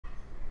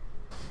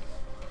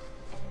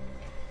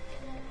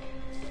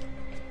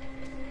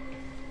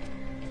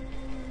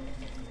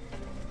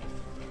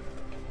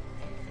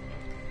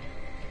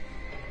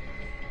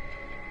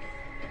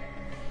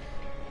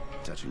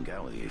touch and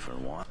go with you for a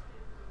while.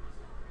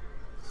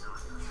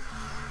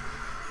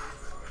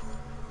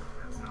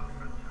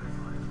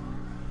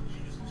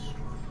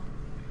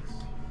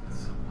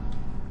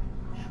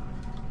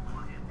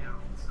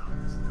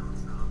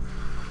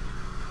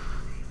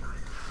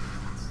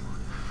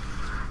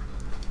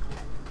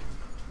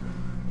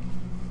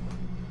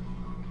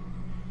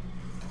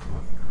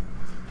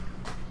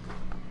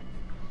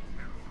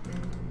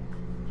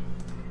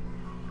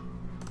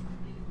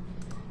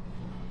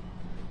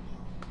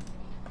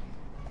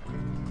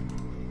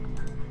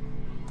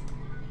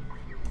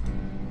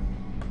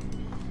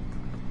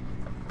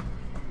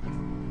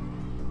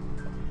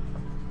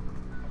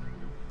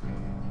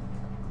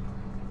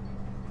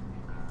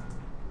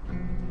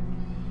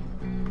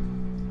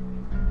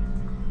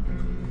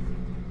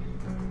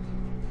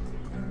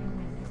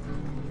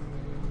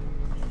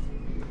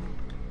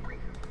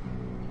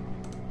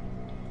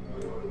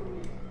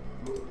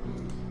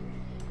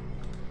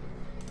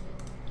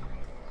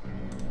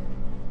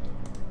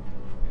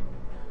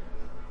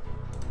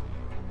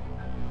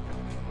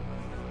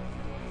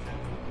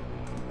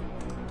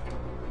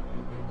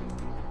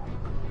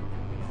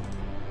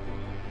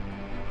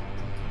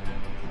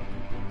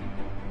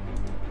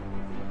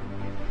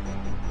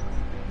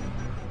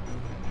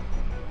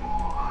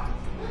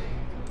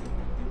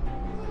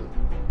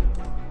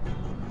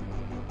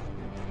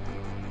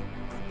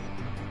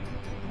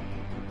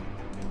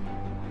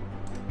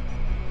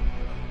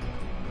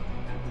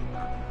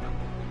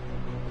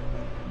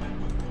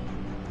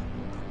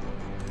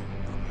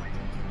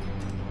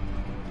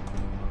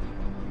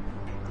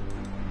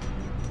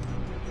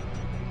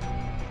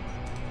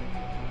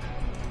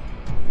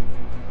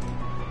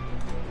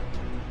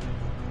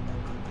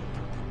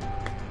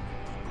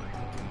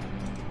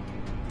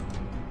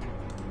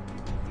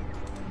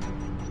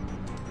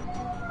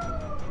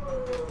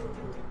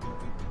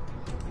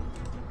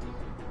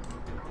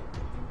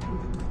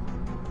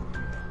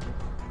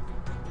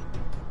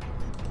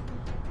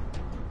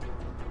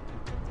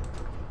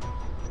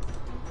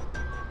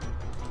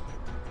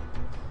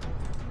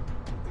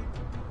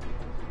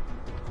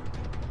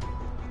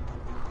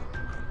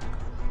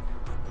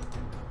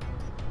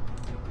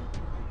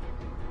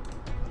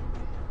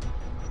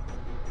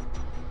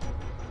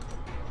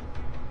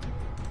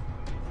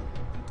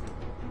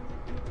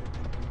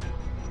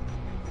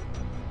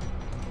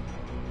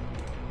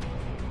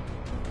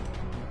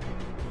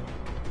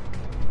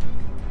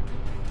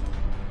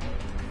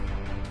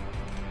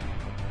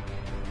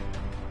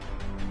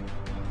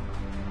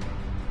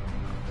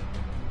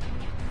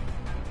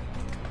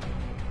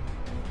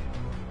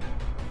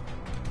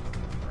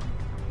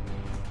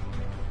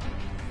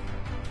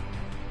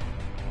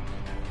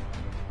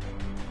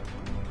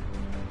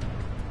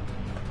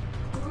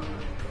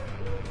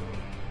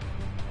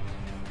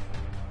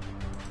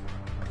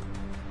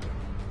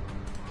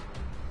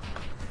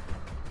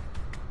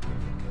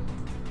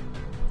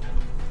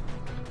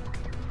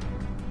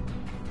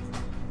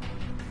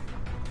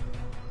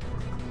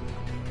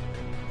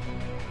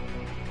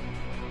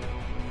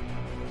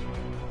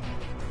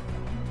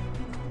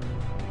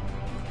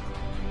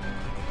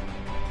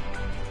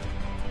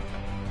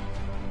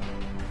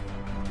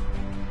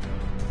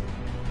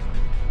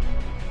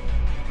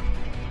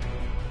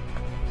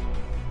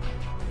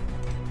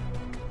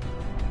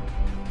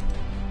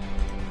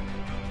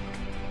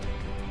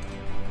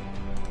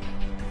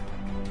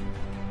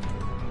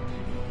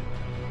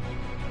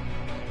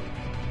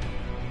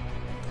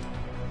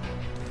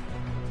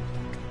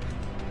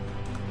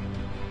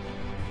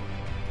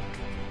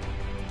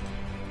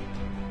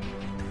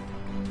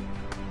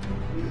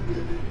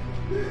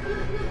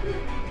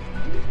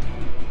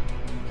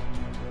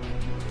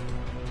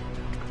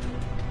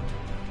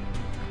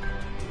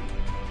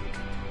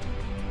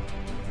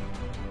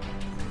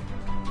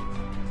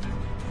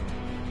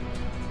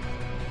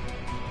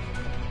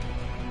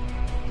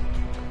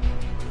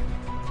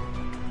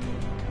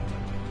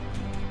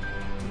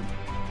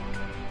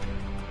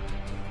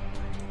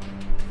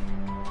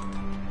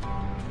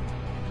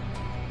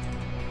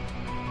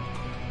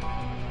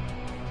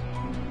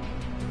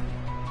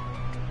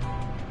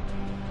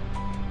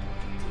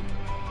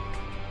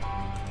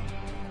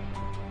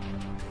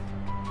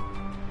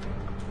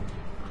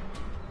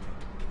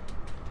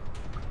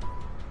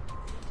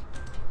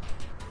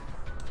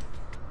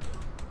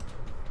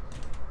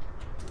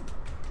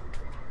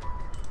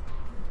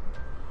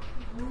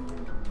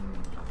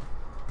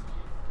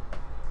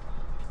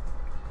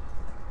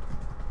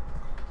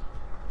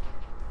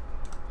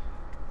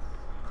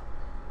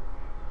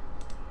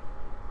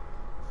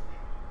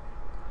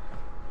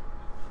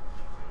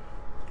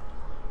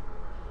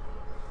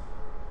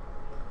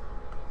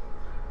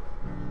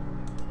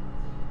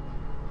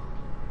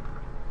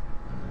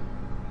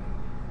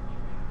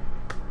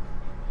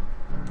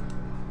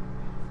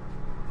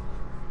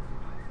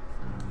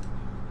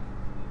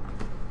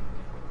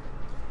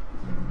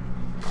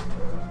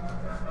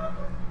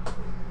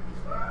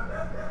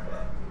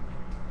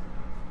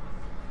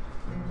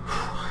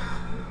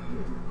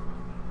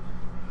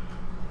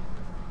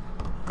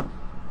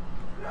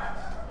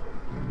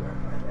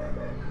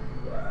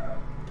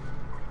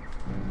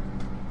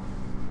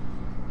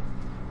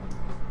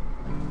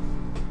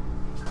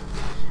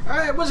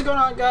 Alright, what's going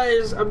on,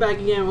 guys? I'm back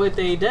again with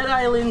a Dead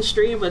Island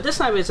stream, but this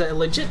time it's a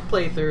legit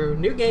playthrough,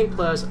 New Game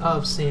Plus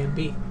of Sam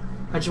B.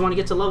 I just want to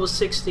get to level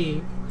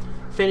 60,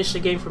 finish the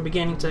game from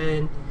beginning to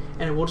end,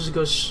 and we'll just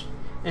go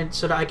and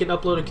so that I can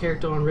upload a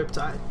character on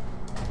Riptide.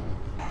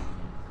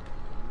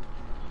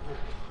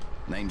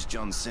 Name's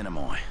John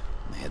Sinamoi.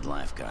 I'm the head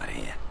lifeguard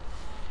here.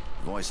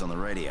 Voice on the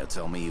radio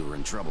told me you were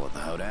in trouble at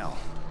the hotel.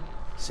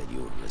 Said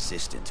you were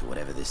resistant to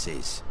whatever this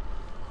is.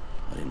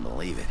 I didn't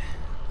believe it.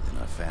 Then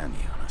I found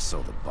you and I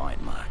saw the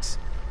bite marks.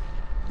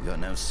 You got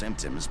no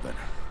symptoms, but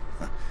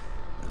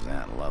those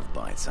aren't love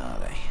bites, are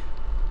they?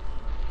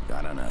 Look,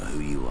 I don't know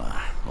who you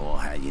are or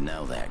how you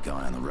know that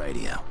guy on the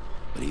radio,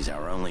 but he's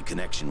our only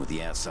connection with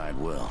the outside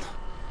world.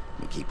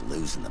 We keep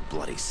losing the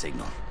bloody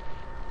signal.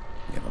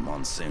 We have a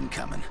monsoon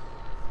coming.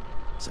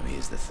 So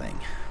here's the thing.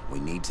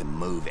 We need to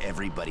move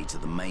everybody to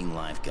the main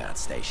lifeguard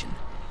station.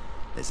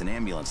 There's an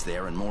ambulance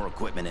there and more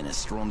equipment and a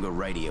stronger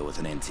radio with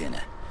an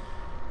antenna.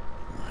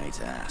 I hate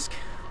to ask,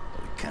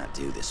 but we can't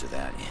do this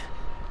without you.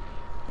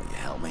 Will you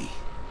help me?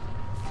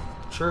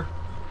 Sure.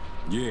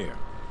 Yeah.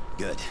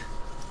 Good.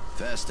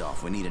 First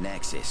off, we need an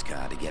access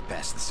card to get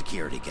past the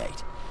security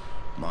gate.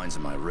 Mine's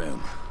in my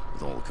room.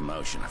 With all the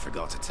commotion, I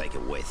forgot to take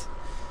it with.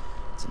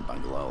 It's in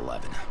Bungalow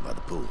 11, by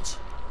the pools.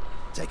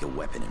 Take a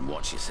weapon and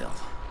watch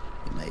yourself.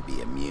 You may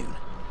be immune,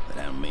 but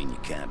that don't mean you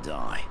can't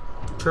die.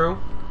 True.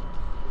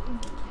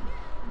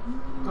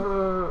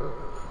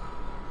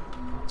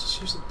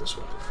 Just use this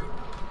one for now.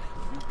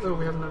 Oh,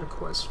 we have another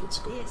quest. Let's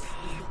go.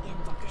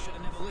 Fuck, I should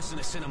have never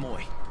listened to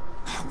Sinamoi.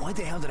 Why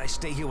the hell did I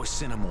stay here with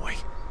Sinamoi?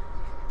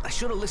 I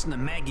should have listened to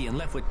Maggie and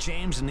left with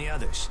James and the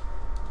others.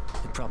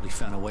 They probably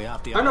found a way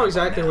out the I know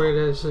exactly where it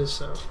is,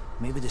 so...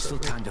 Maybe there's still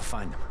time to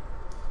find them.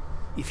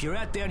 If you're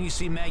out there and you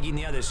see Maggie and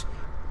the others,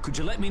 could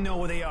you let me know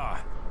where they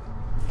are?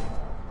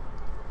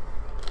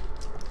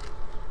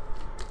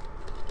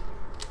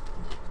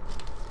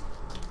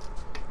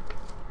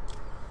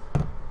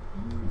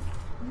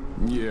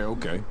 Yeah,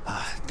 okay.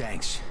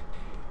 Thanks.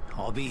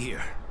 I'll be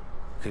here.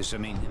 Because, I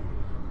mean...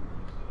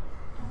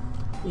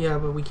 Yeah,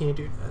 but we can't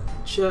do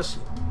that. Just...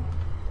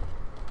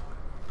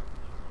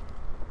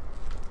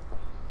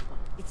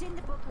 It's in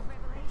the Book of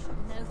Revelation.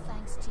 No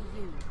thanks to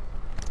you.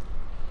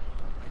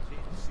 I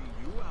didn't see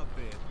you out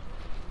there.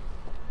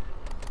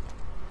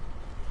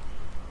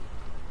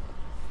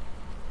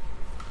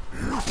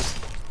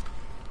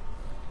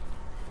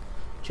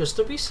 Just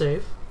to be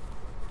safe.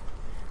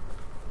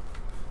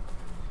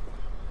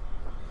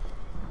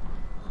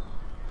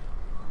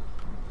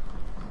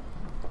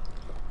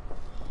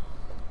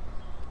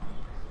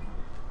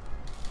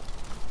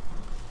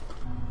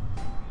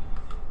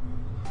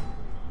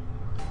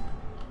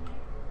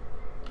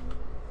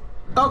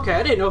 Okay,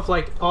 I didn't know if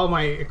like all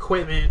my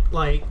equipment,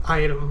 like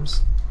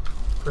items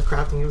for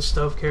crafting and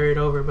stuff carried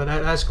over, but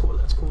that's cool.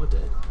 That's cool with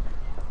that.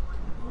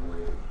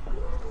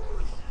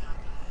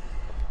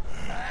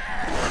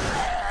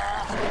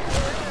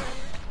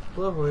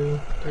 Lovely.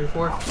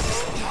 34.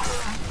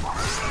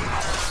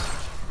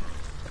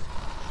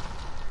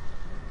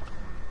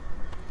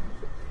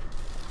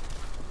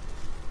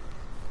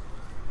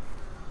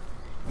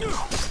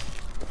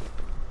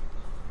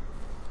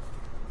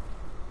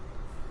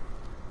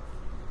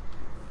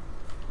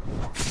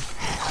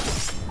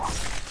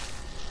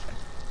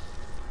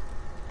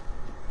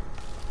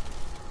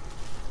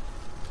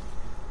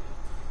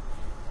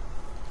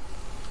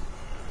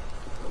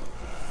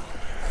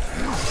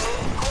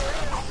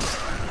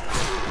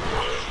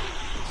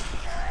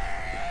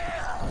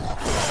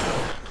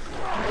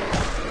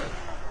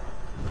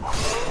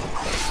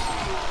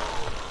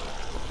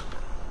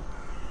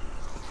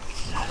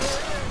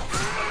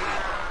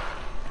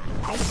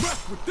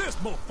 With this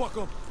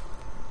motherfucker.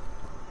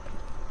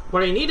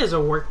 What I need is a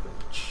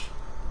workbench.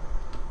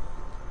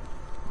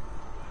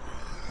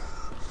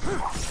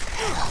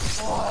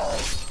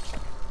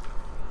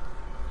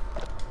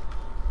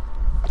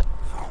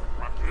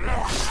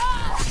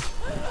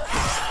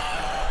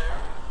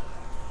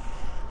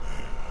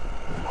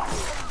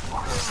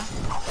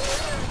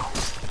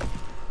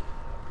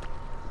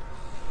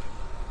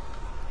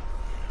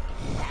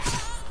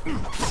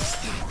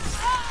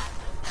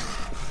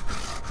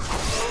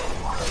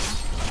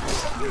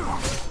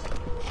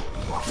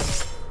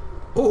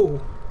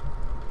 Oh,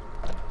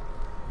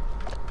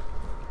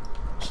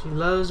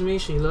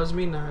 she loves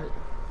me not.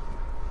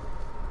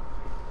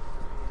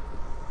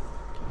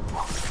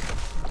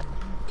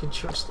 Can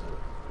trust her.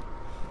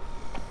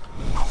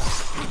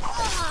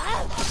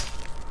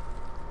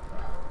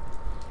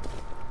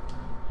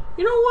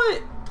 You know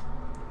what?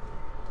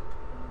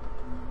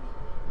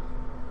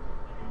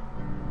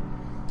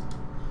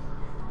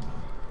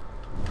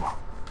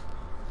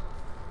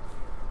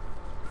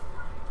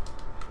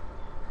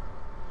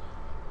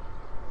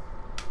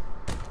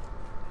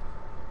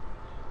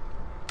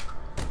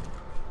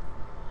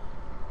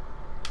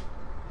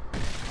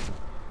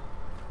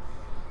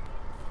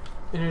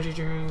 Energy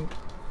drink.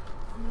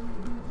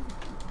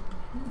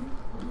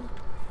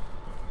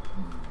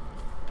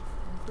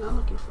 Not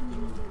looking for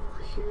anything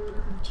over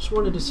here. Just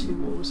wanted to see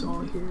what was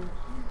all here.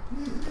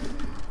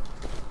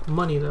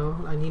 Money though.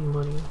 I need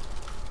money.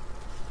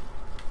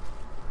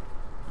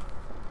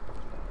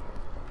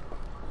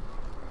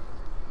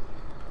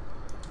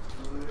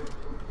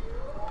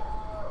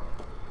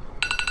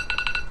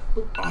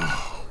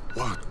 Oh,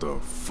 what the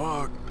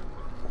fuck?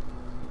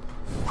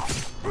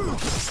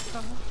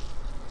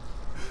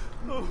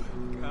 Oh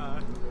my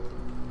god.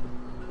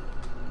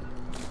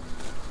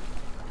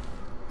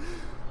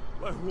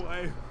 My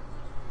wife.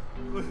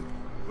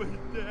 My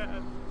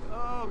dad.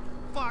 Oh,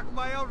 fuck,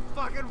 my own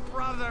fucking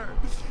brother.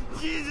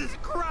 Jesus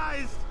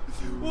Christ.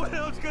 What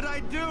else could I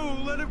do?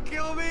 Let him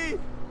kill me?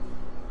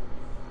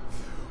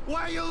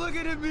 Why are you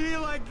looking at me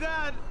like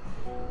that?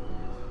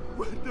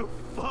 What the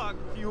fuck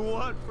do you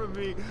want from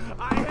me?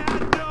 I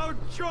had no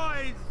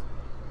choice.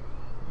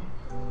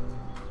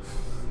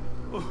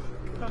 Oh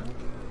my god.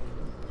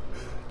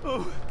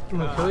 Oh I'm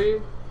my gonna god. kill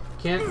you.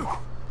 Can't.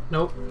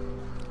 Nope.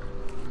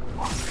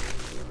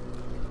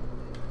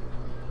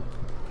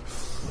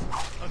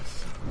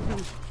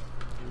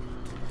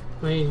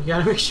 I mean, you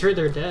gotta make sure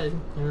they're dead,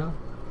 you know?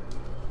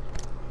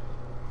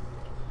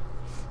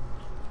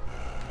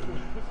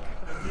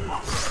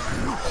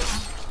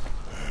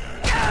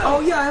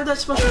 Oh yeah, I have that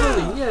special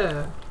ability,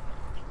 yeah.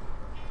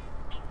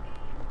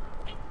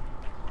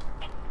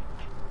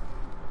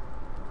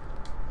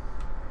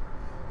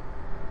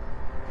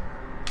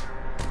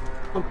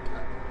 Oh my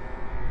god.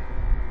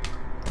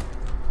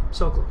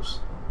 So close.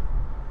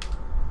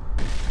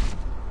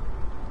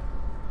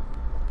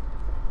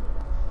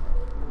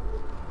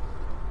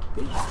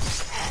 I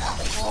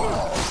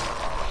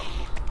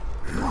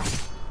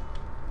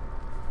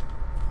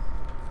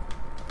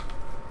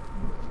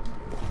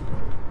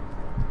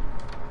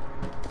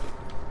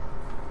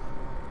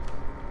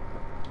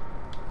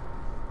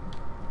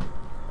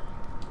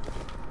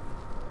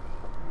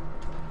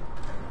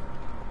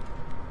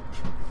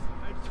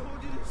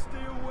told you to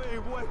stay away.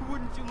 Why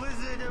wouldn't you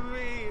listen to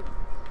me?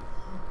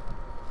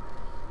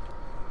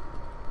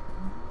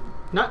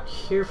 Not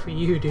here for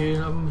you, dude.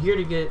 I'm here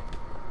to get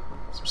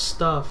some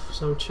stuff,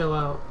 so chill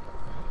out.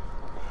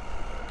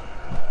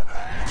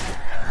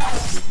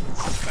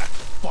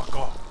 Fuck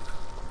off.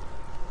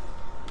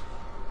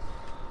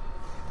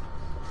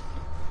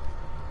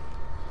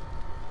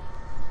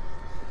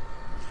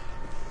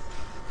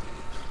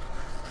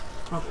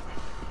 Okay.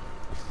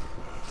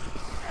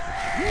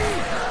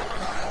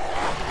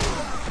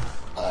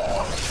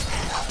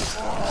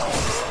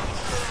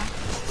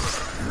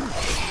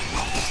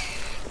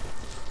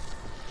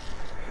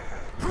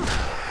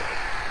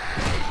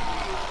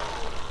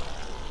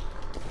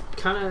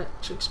 Kinda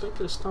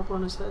expected to stomp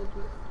on his head,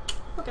 but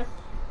okay.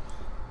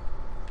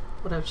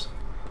 Whatevs.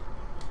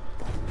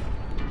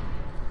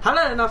 How did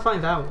I not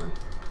find that one?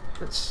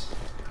 That's...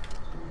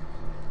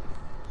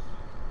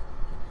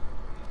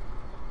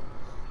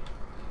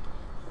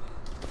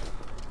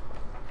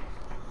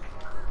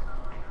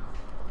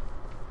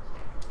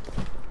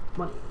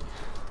 money.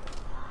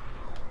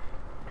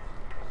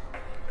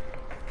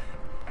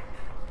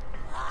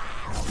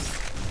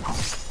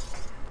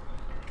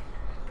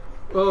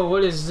 Oh,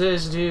 what is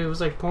this, dude? It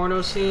was like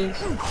porno scenes.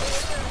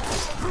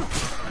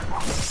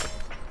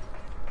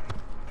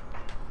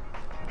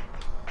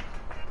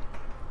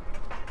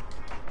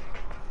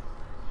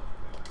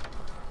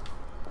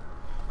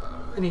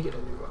 I need to get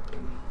a new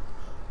weapon.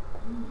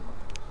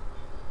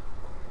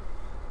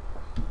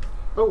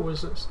 Oh, what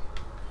is this?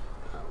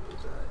 Oh, what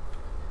is that?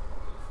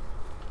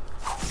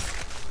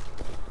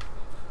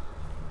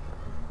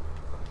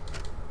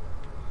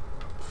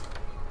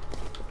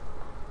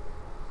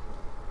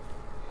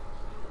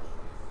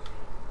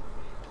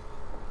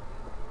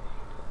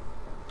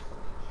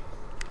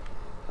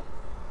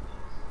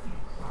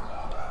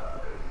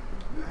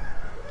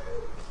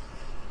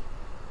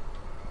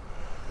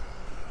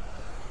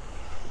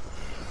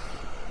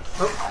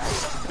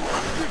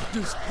 Get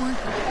this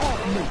freak off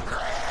me.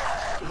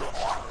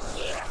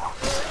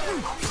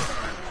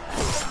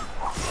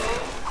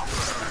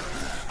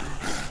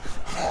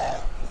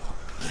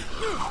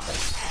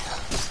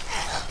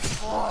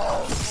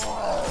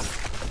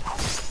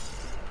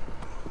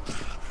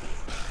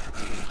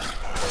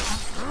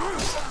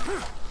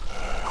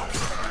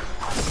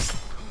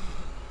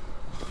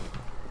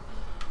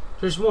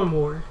 There's one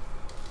more.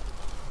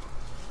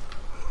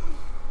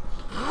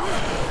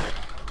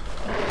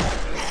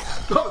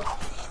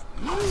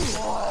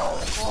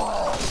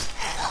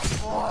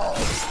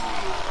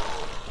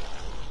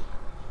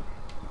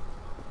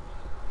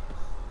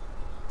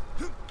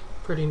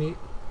 Pretty neat.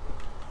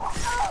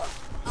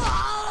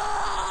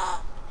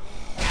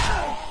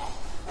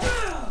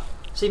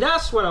 See,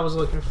 that's what I was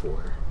looking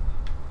for.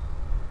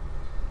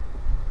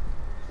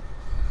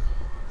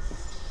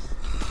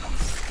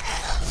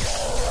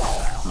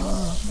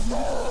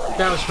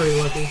 That was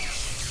pretty lucky.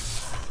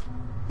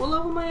 What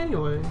level am I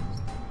anyway?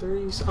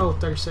 30, oh,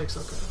 36,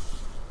 okay.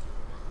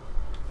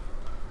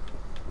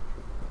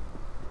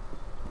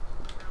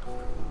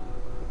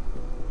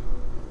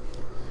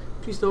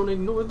 Please don't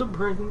ignore the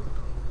brain.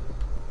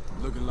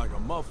 Looking like a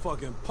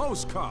motherfucking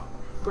postcard.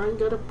 Brain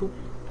gotta poop.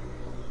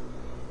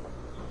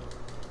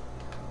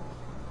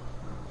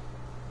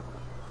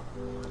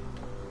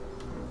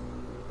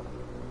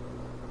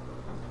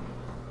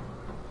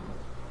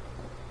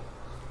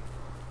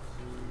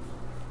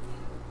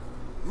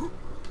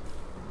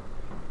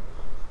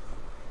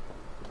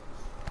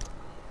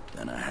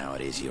 Don't know how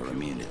it is you're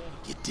immune to...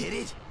 You did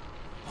it?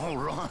 All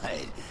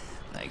right.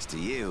 Thanks to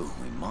you,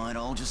 we might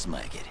all just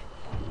make it.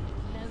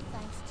 No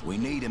thanks to We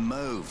need to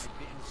move.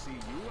 Didn't see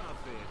you out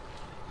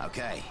there.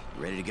 Okay,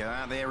 ready to go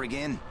out there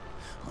again?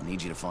 I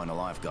need you to find a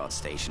lifeguard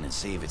station and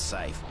see if it's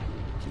safe.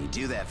 Can you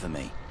do that for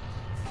me?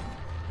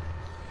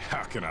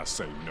 How can I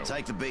say no?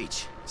 Take the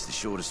beach. It's the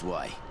shortest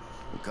way.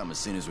 We'll come as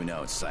soon as we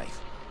know it's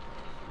safe.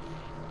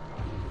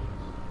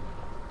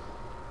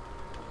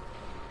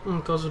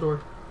 Close the door.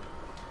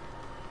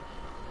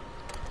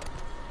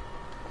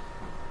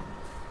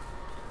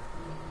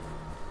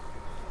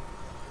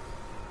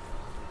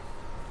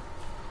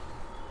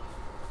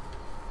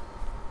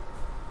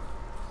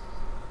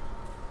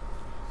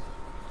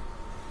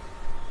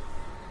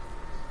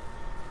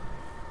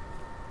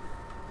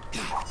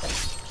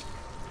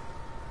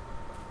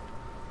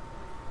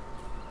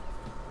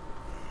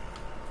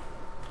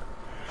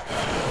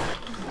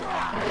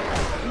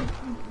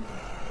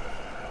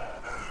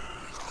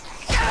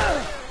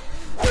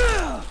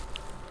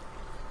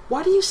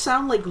 Why do you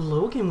sound like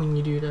Logan when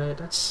you do that?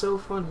 That's so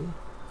funny.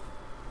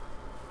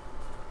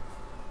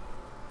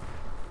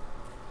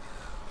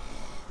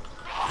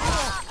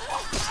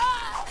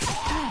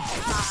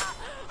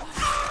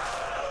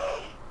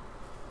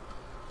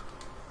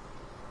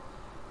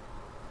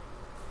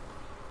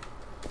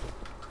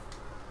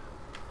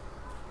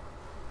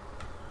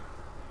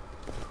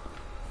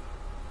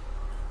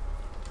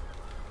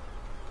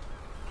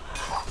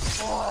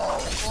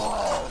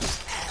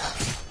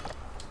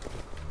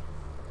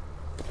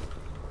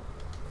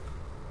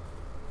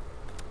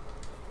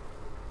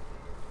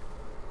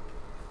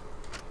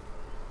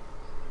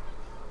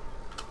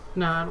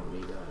 Nah, I don't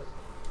need that.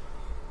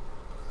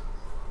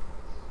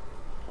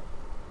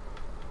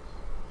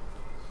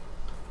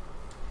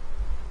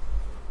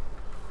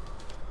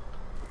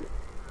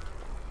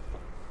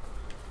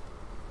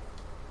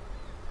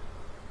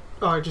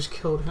 Oh, I just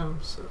killed him,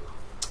 so...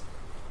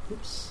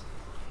 Oops.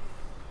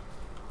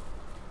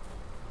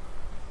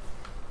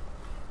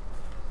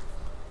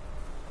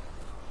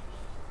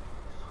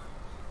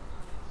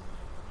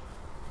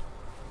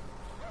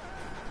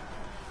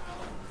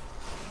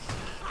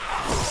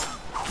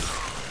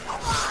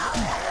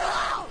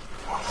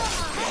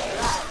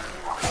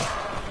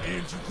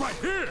 Right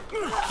here!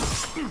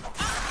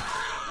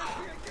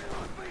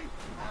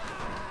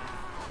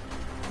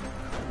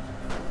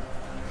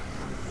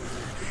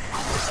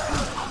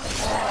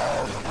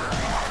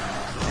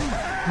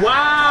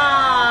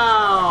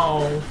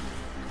 Wow!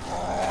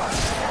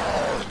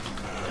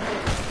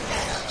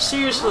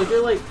 Seriously,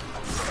 they're like...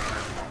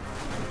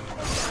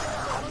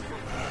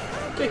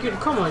 Okay, dude,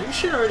 come on, you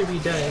should already be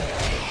dead.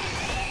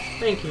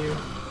 Thank you.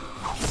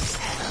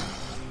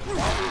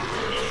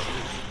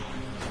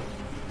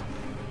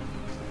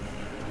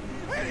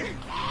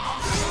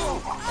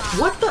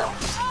 What the?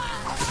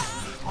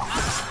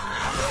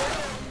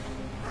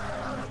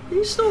 Are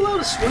you still allowed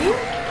to swing?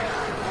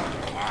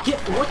 Get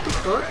what the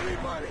fuck?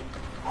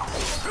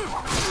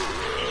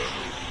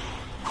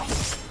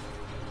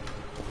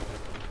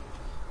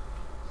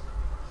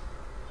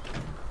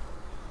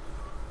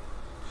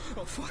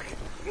 Oh, fuck.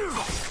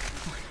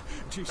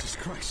 Jesus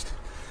Christ.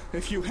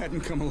 If you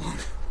hadn't come along.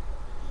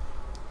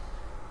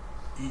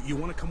 You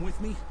want to come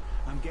with me?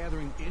 I'm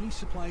gathering any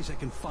supplies I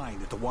can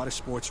find at the water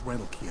sports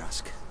rental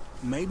kiosk.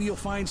 Maybe you'll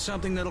find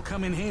something that'll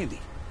come in handy.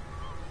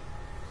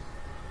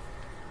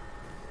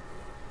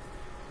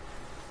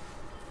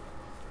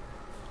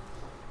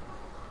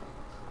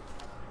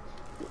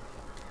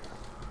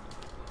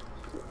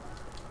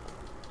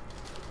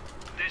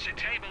 There's a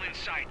table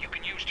inside you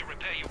can use to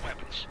repair your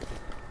weapons.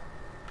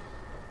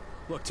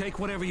 Look, take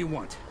whatever you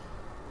want.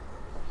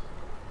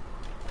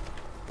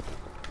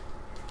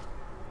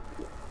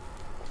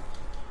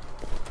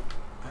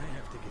 I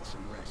have to get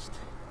some rest.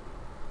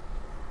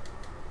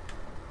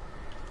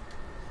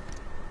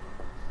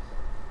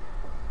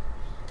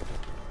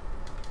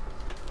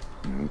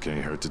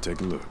 Can't hurt to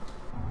take a look.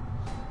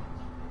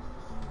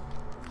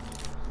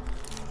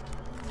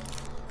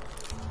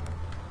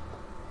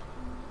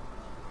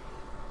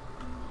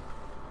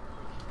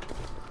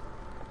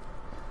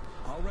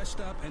 I'll rest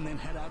up and then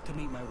head out to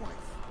meet my wife.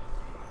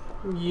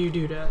 You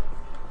do that.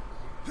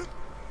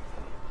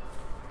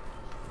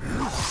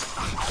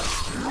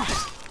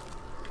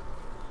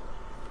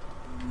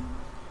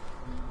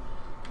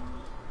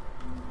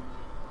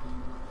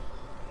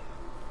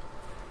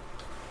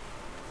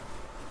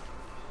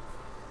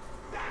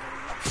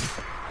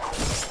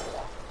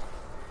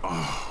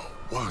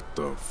 What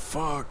the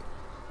fuck?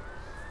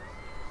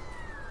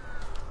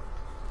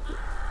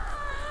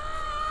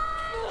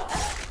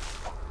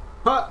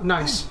 Huh,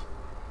 nice.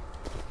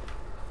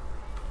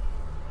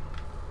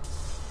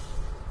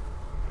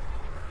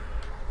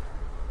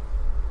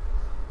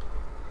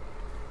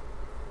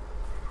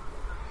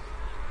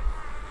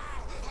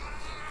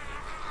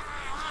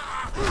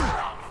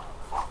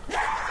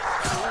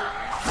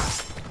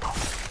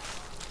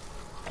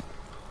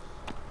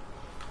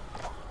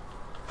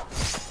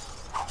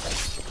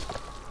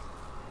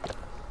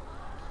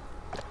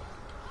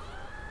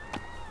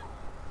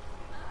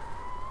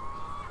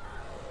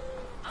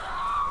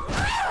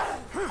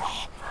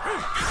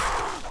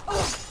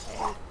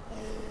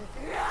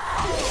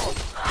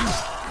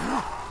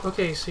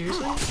 Okay,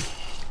 seriously?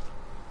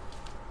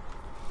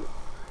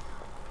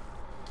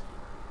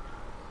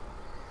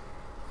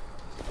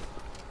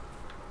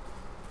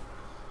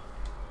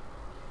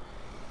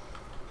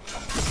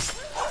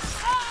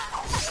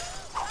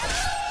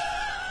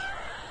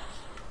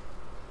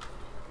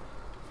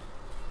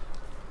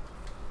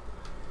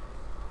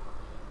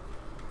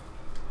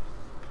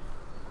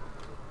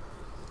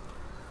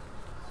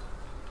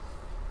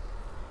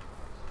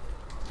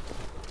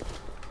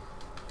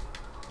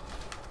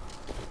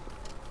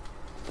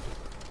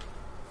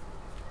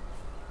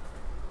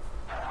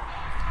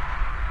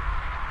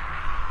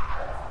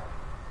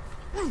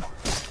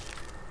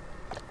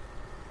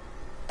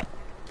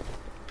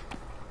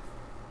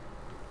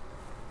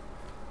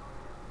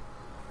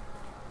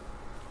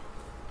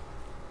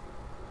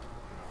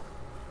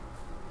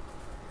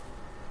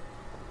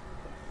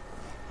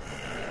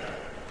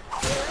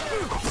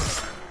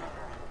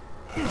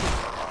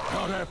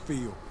 How'd that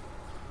feel?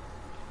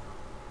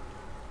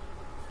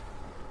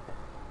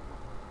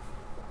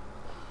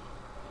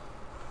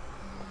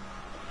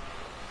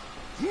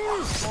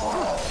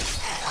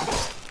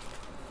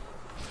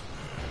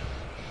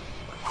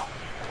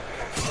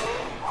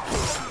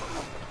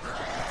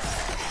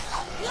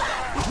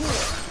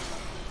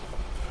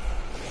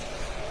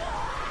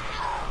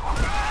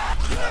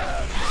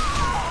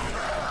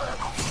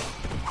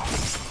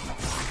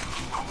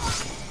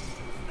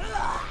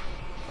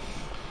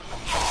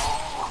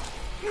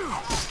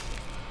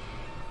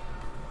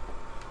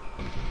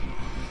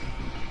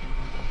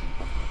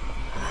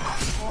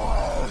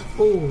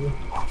 Ooh.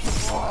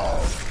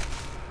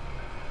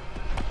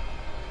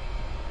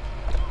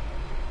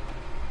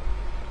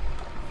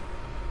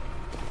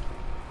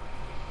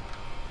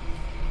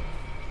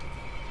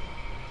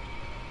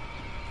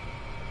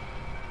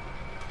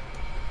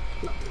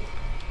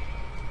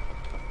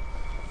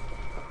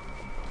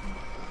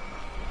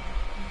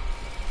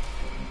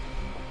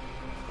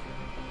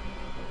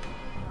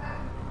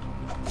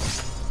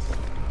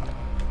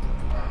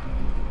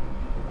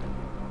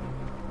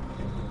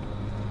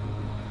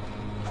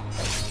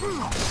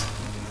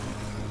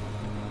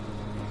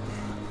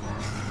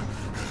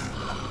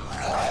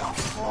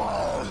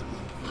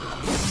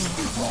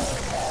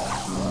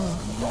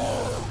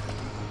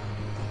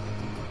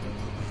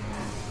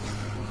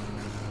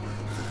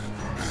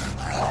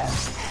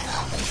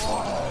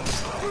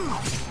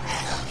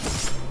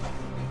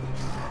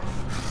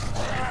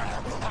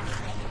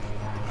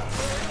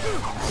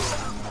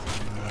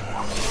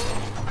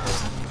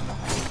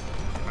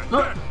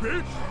 That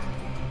bitch!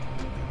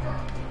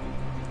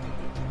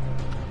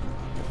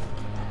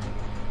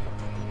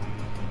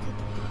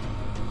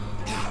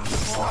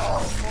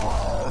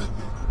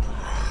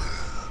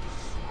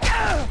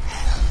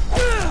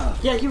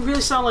 Yeah, you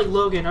really sound like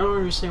Logan. I don't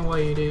understand why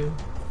you do.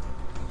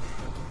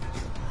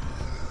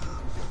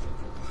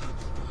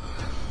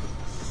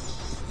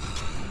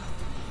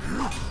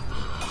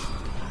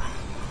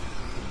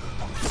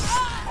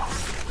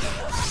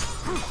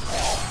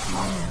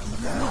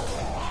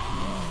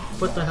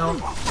 What the hell?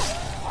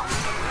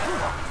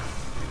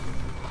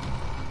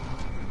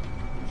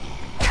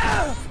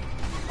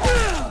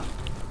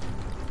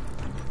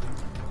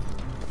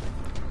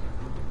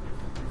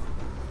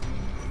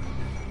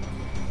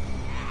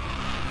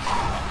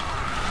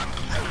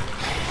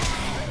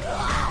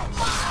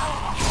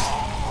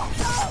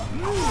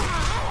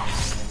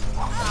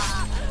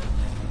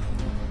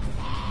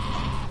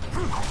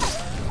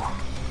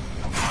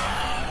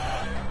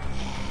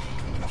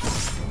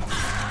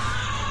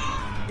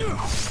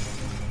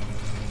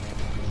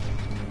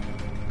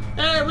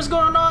 Hey, what's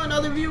going on,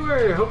 other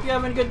viewer? Hope you're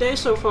having a good day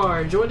so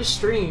far. Enjoy the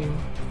stream.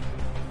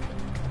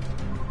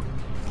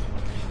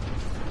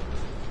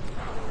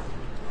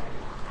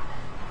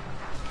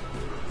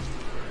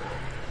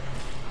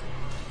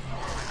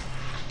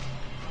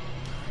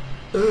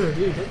 Oh,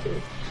 dude, that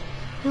dude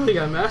really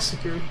got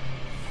massacred.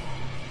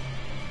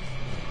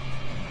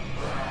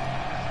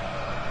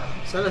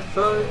 Is that a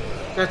thug?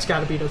 That's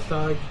gotta be the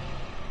thug.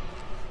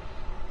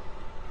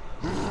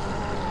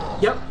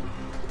 Yep,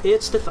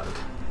 it's the thug.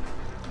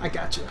 I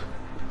gotcha.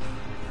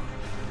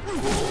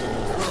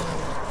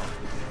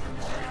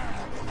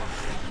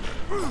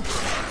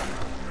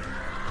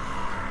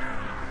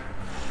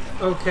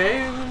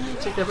 Okay,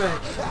 take that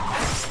back.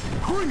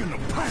 Bring in the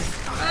pain!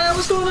 Hey,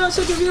 what's going on,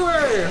 second viewer?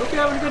 Hope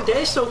you're having a good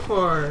day so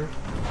far.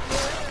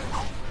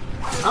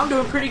 I'm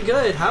doing pretty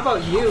good. How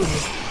about you,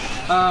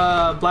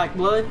 Black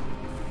Blood?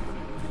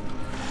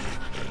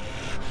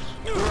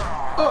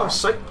 Oh,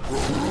 psych.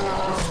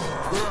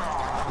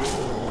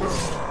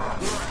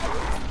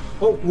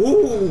 Oh,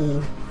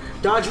 ooh!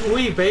 Dodge and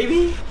weave,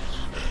 baby!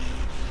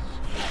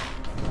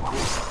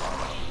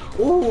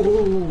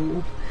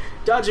 Ooh!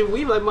 Dodge and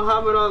weave like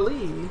Muhammad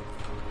Ali.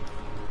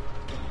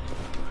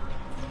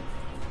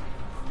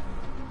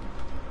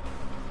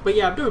 But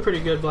yeah, I'm doing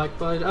pretty good, Black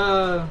Blood.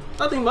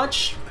 Nothing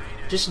much.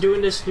 Just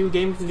doing this new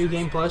game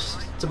plus.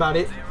 That's about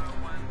it.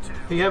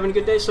 Are you having a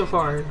good day so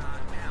far?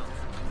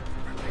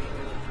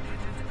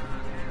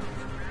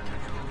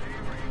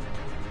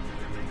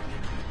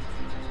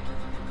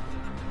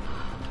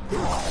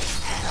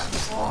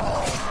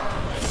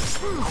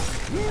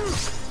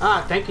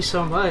 Ah, thank you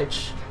so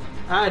much.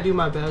 I do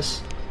my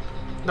best.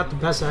 Not the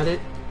best at it.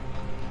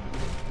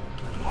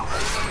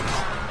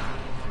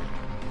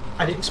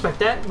 I didn't expect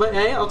that, but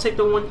hey, I'll take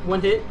the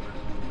one hit.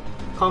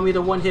 Call me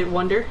the one-hit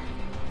wonder.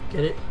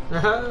 Get it?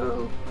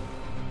 Oh.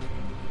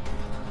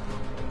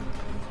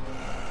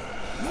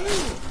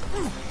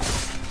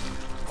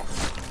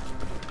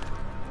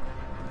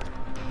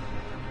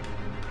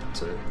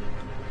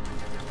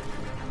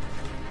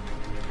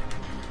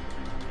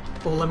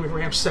 Well, let me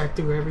ramp stack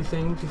through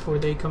everything before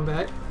they come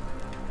back.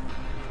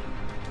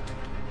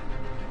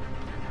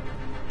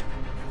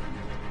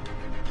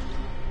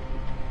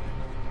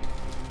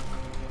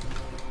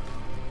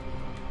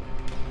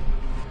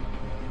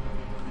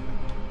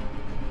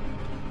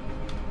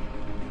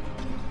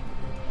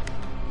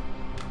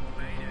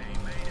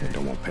 They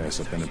don't want to pass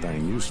up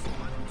anything useful.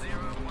 012.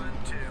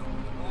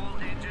 All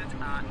engines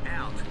are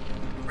out.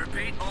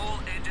 Repeat,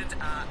 all engines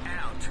are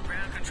out.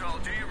 Ground control,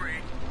 do you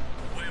read?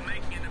 We're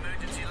making an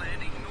emergency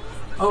landing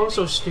north of the Oh, I'm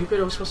so stupid.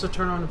 I was supposed to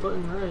turn on the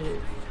button,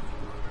 right?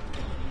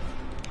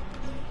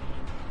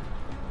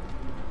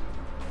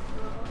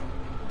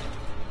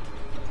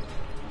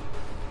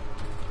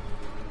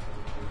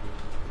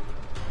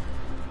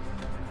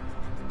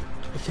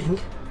 I think.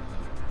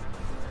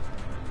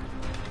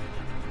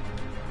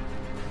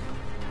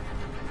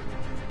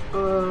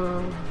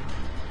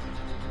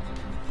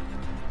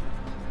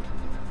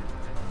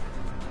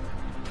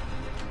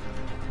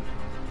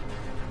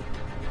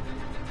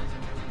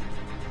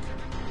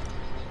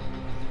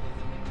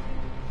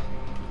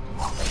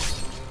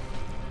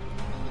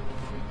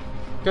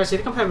 Guys, I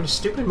think I'm having a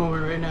stupid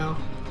moment right now.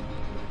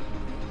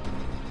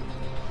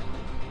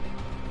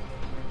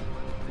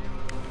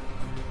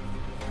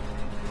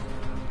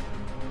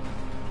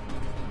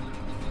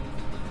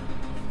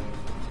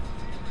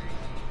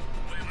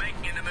 We're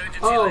making an emergency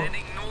Oh.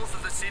 landing north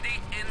of the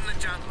city in the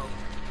jungle.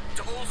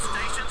 To all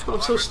stations. Oh,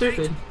 I'm so I repeat,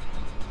 stupid.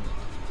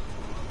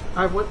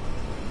 I what?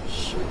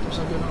 Shit, there's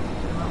a good on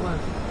my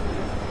left.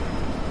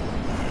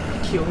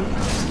 Kill him.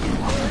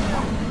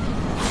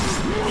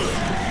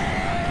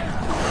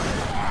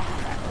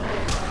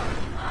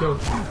 Yo.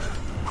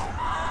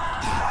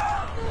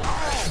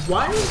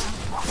 What?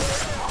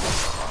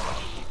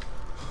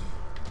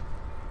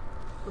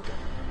 Okay.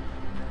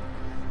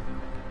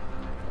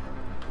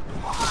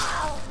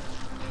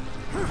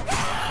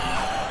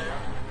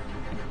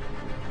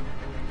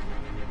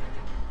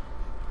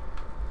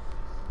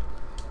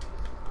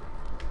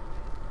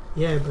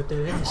 Yeah, but that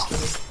is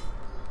scary.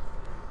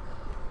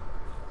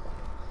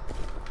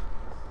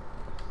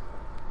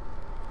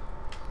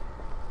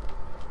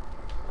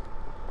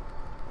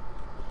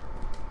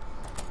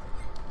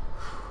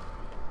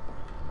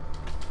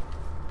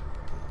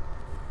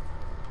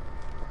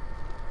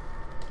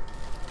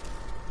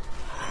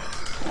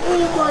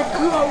 Oh my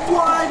god,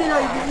 why did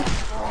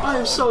I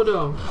am so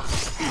dumb.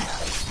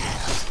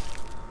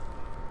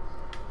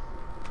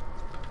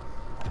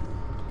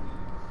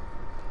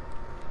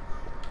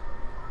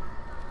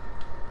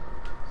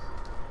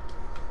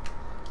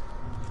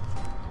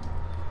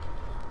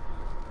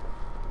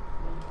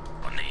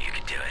 I knew you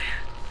could do it.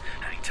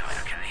 Hang tight,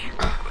 okay?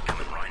 We're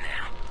coming right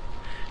now.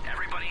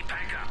 Everybody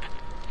pack up.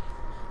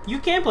 You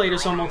can play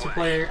this on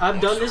multiplayer.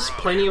 I've done this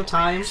plenty of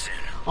times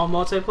on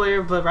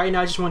multiplayer, but right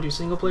now I just want to do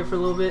single player for a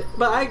little bit.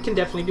 But I can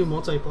definitely do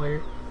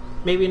multiplayer.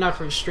 Maybe not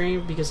for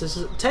stream because this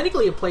is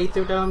technically a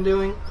playthrough that I'm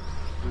doing.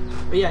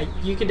 But yeah,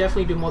 you can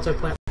definitely do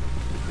multiplayer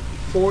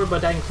for,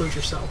 but that includes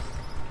yourself.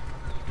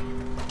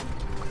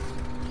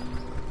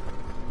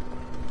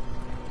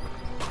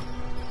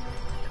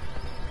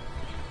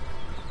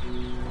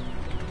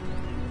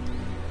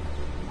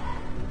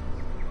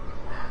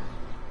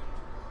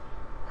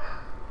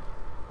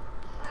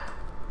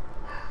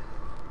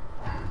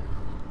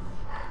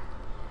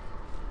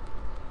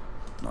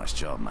 Nice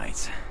job,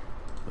 mates.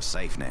 We're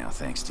safe now,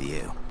 thanks to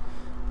you.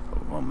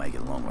 But we won't make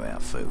it long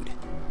without food.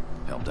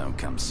 Help don't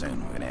come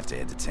soon, we're gonna have to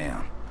head to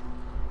town.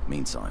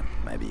 Meantime,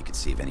 maybe you could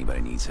see if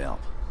anybody needs help.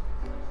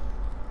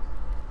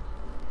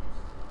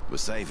 We're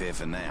safe here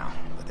for now,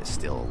 but there's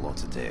still a lot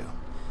to do.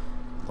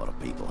 A lot of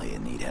people here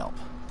need help.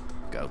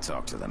 Go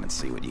talk to them and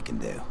see what you can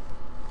do.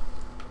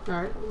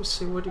 Alright, let's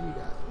see, what do we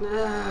got?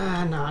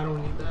 Nah, I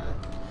don't need that.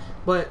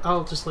 But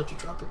I'll just let you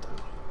drop it though.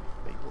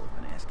 People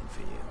have been asking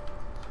for you.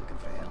 Looking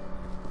for help.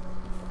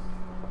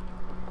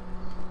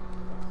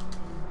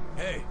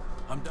 Hey,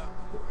 I'm Doc.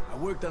 I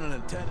worked on an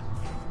antenna.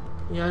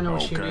 Yeah, I know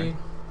what you Okay. need.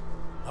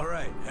 All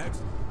right,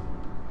 excellent.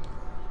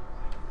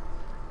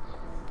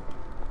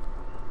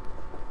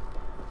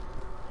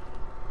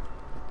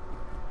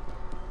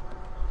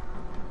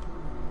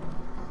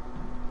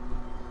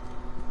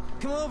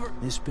 Come over.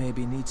 This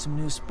baby needs some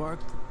new spark.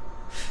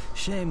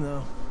 Shame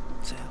though.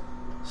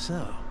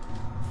 So.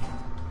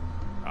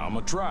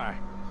 I'ma try.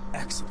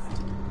 Excellent.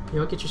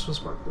 Yeah, I'll get you some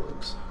spark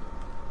plugs.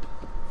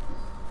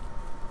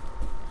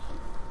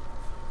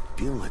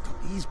 Feel like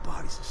these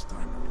bodies are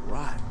starting to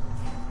rot.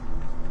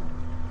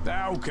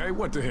 Ah, okay,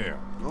 what the hell?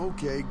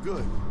 Okay,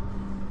 good.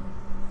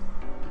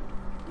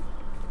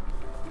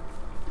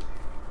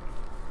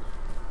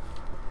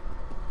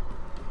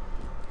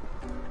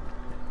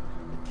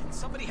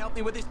 somebody help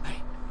me with this? Hey,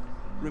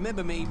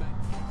 remember me, mate?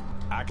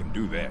 I can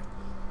do that.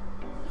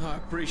 Oh, I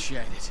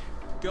appreciate it.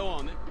 Go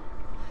on, then.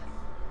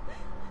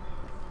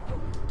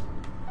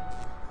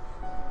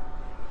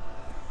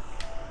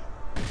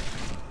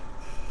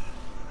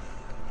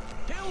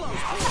 Kill those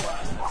poor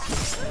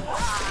bastards.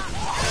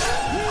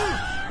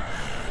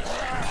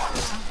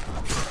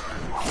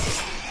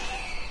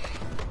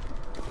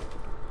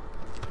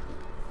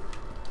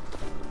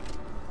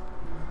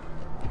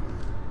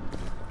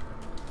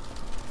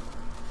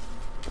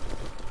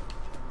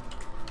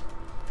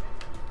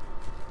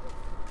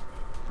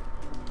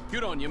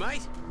 Good on you,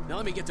 mate. Now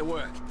let me get to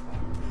work.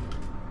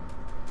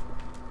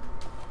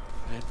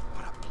 Man,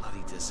 what a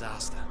bloody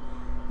disaster.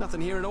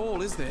 Nothing here at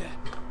all, is there?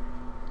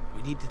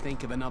 We need to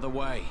think of another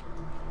way.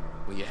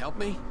 Will you help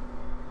me?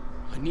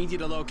 I need you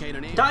to locate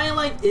an area. Dying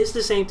Light is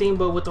the same thing,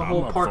 but with the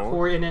whole I'm up for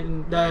parkour in it,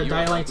 and You're Dying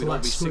right, Light's a we'd all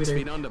lot be 6 smoother.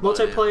 feet under by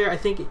Multiplayer, I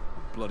think...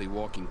 Bloody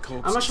walking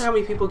corpses. I'm not sure how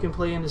many people can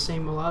play in the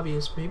same lobby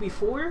as maybe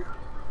 4?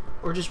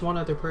 Or just one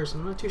other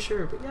person. I'm not too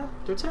sure, but yeah,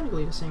 they're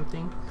technically the same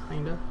thing,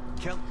 kinda.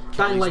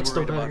 Dying Light's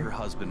still worried about better. her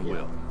husband, Yeah.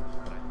 Will.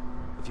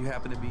 If you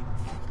happen to be...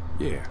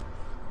 Yeah.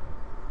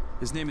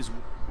 His name is...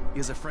 He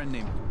has a friend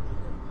named...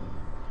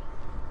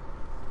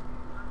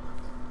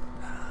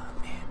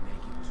 Man,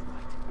 Maggie was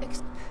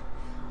right.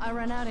 I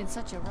ran out in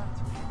such a rush.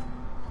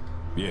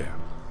 Yeah.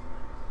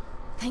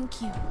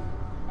 Thank you.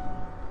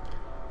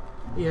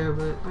 Yeah,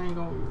 but I ain't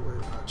gonna be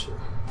worried about you.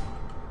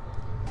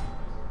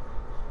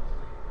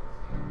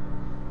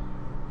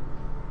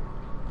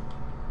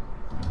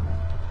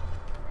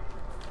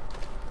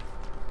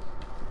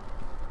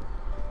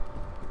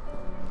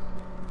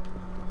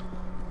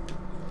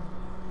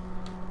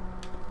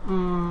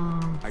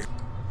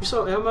 You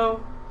saw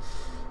ammo?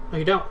 No,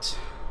 you don't.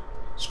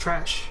 It's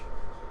trash.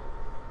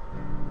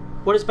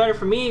 What is better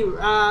for me?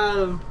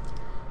 I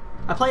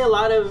play a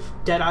lot of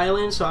Dead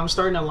Island, so I'm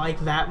starting to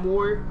like that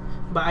more.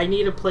 But I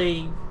need to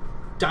play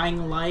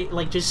Dying Light,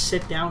 like just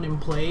sit down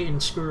and play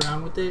and screw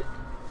around with it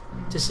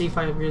to see if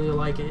I really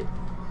like it.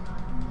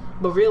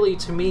 But really,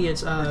 to me,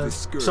 it's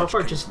so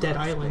far just Dead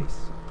Island,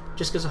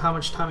 just because of how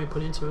much time I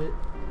put into it.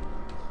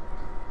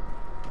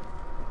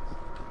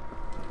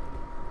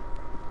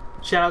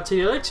 Shout out to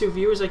the other 2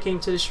 viewers that came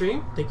to the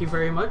stream. Thank you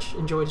very much.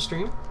 Enjoy the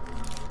stream.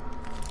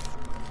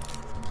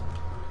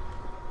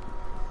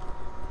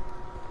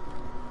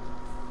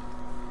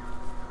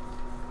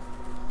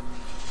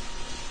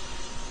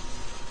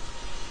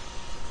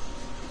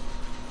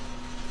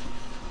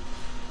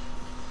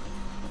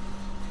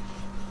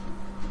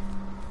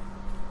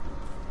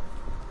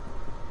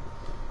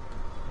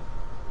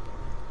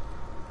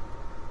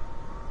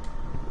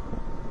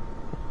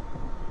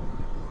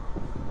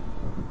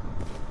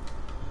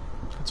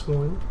 That's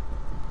one.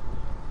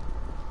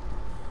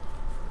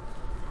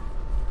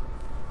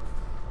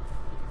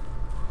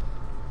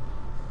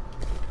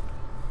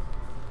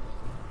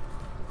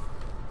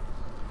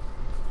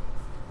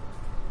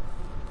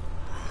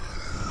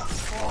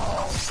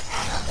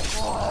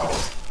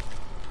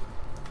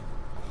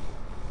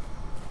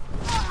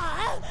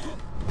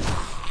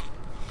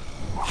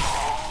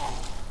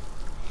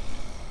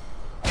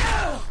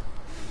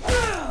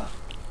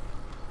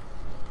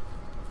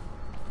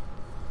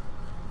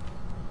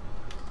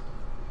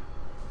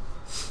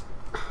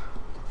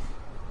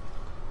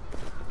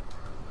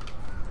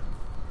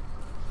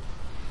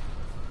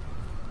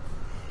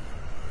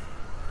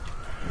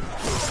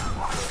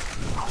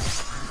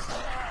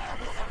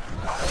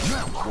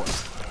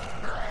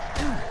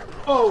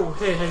 Oh,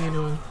 hey, how you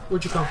doing?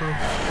 Where'd you come from?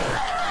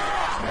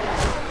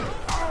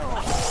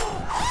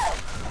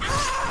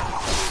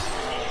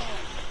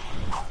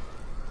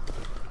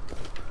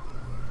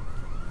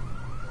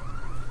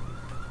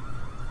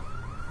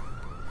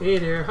 Hey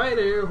there, hi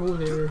there, who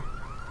there?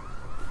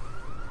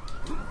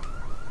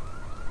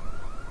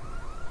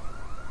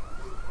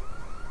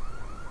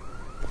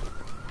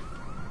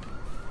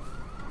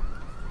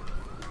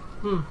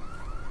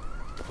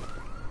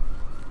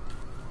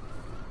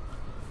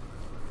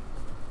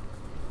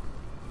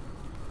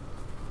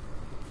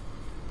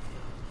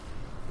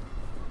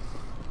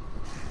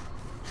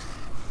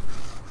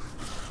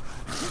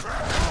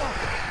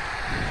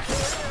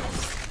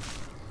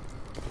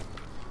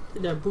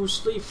 That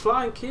Bruce Lee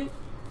flying kick.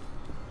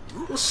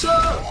 What's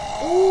up?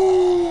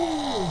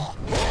 Ooh.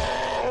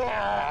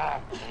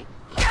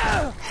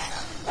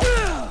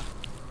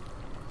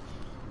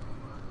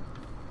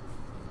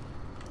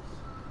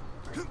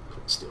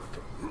 Still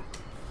okay.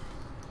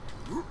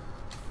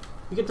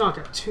 We could knock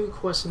out 2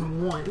 quests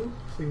in 1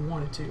 if we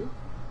wanted to.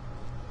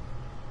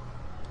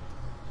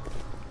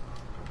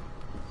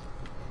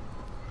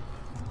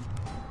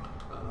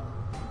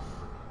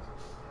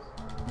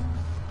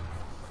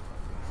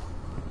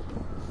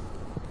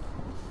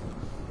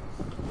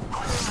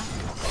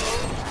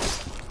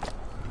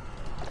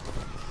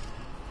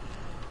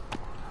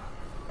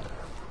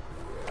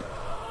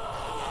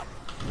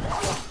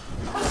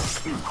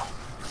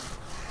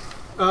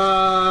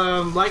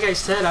 Like I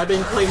said, I've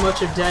been playing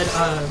much of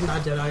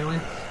not Dead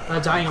Island,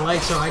 Dying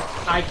Light, so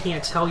I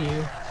can't tell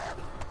you.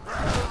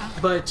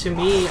 But to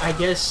me, I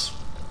guess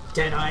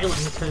Dead Island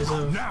because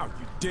of Now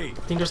you dead.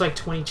 I think there's like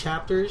 20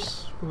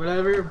 chapters or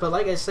whatever. But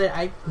like I said,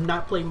 I've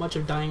not played much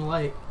of Dying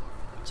Light,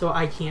 so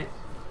I can't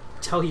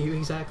tell you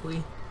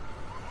exactly.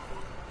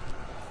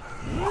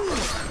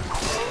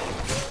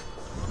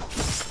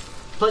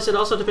 Plus, it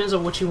also depends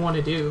on what you want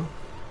to do.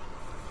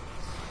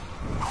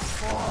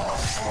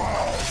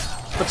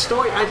 But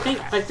story, I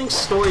think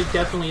story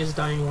definitely is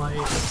Dying Light.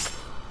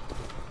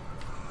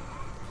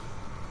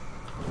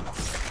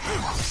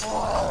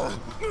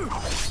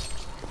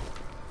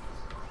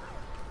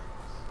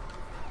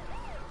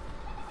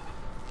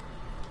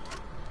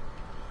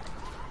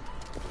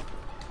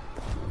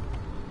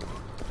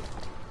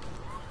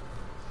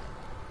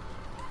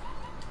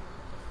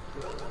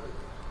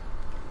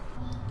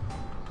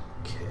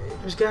 Okay,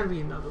 there's got to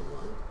be another one.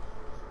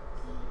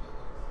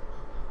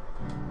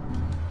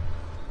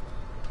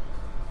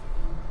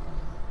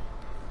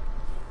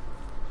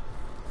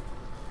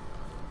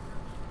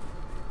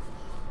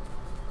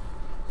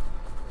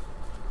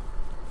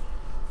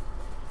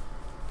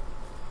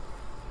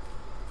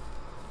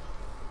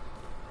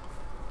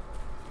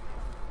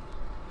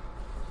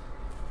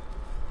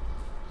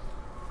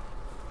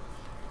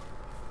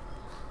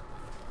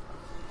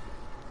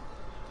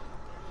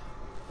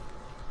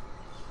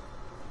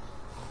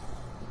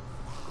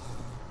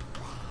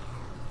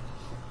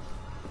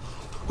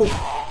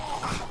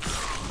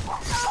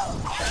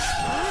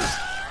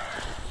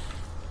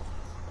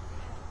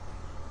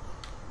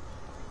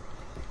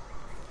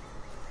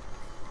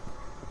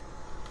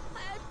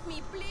 Help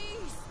me,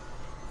 please.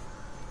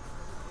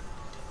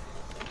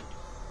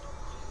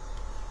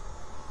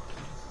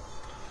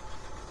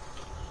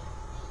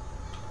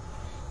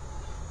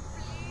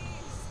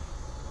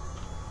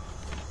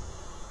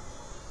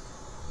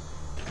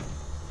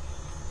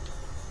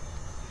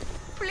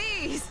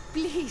 Please,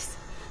 please.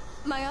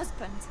 My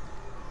husband.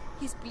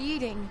 He's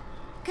bleeding.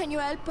 Can you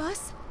help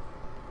us?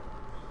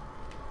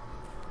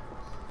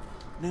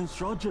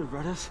 Name's Roger,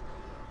 brothers.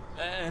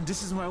 And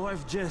this is my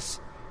wife, Jess.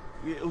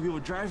 We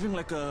were driving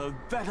like a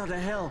bat out of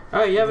hell.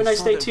 Alright, you have a We nice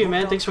saw day that too, road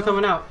man. Thanks for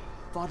downtown. coming out.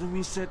 Part of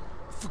me said,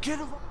 forget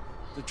about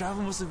the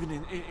driver must have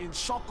been in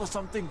shock or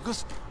something,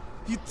 because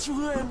he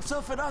threw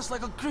himself at us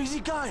like a crazy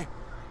guy.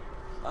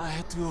 I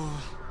had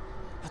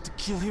to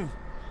kill him.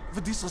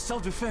 But this was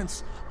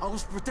self-defense. I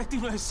was protecting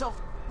myself.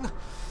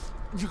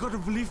 You gotta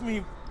believe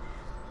me.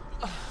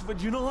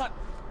 But you know what?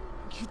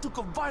 He took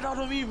a bite out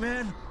of me,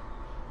 man.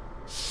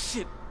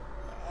 Shit.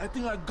 I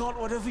think I got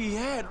whatever he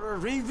had. Or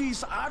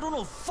rabies. I don't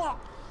know. Fuck.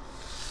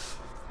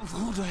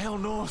 Who the hell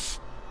knows?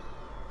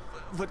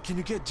 But can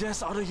you get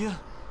Jess out of here?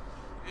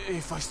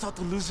 If I start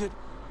to lose it,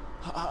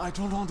 I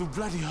don't want to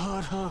bloody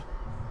hurt her.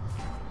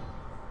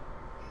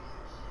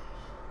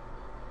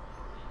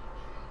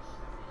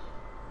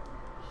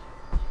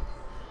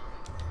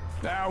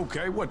 Ah,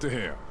 okay, what the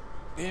hell?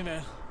 Hey,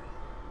 man.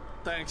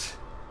 Thanks.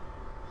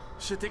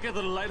 Should take her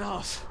to the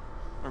lighthouse.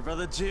 My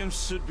brother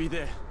James should be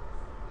there.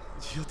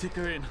 He'll take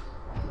her in.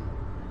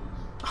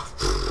 I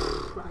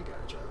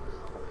gotta drive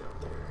her all the way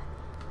up there.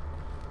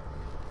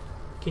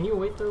 Can you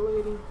wait though,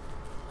 lady?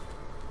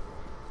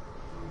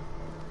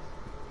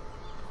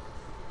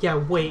 Yeah,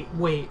 wait,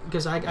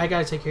 because I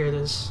gotta take care of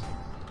this.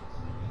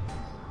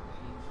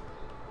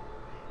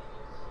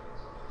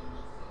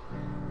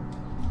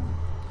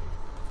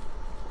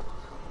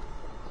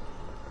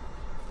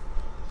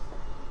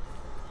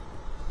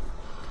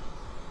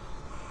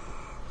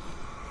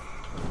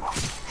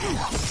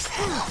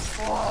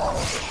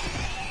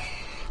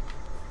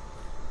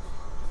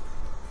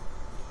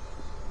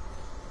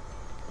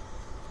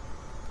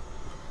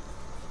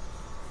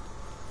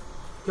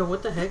 Yo,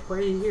 what the heck? Why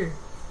are you here?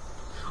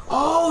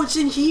 Oh, it's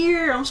in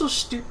here! I'm so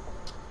stupid.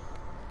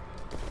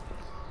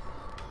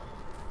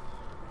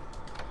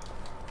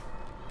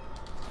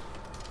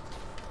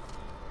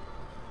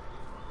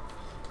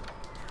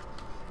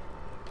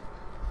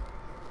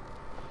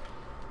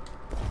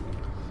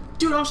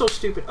 Dude, I'm so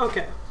stupid.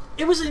 Okay.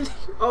 It was in...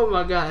 Oh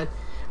my god.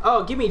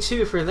 Oh, give me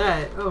 2 for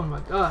that. Oh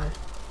my god.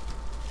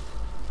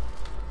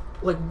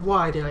 Like,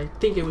 why did I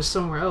think it was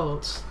somewhere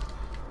else?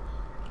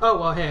 Oh,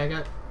 well, hey, I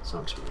got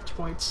some experience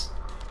points.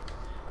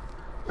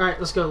 Alright,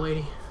 let's go,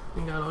 lady.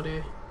 We got all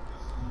day.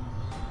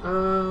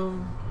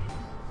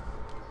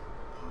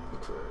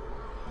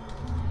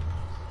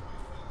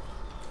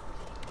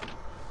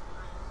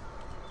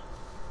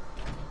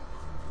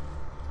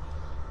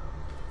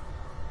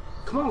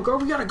 Come on, girl,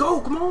 we gotta go.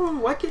 Come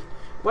on.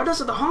 Why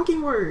does it the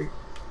honking word?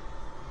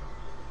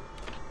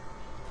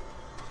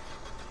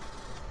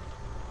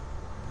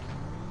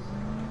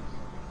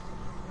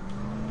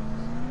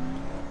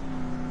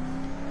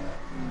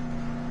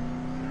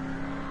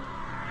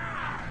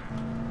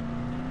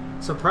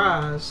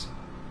 Surprise.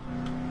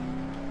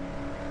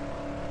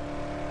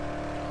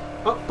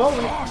 Oh,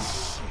 bowling.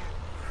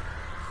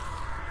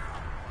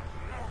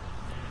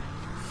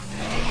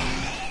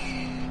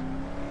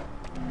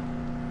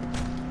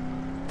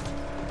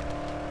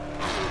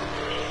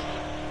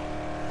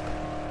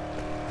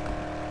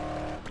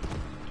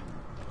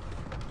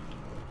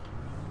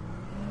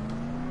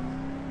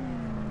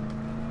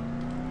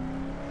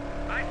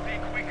 I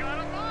think we got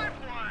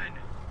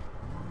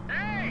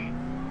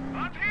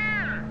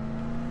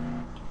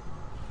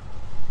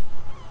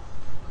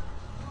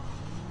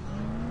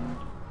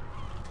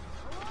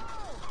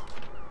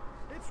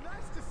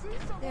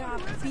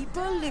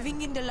devil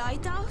living in the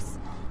lighthouse?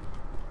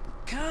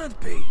 Can't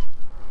be.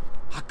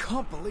 I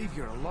can't believe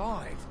you're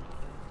alive.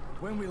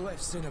 When we left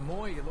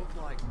Cinemoy, you looked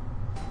like...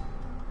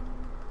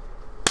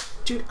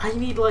 Dude, I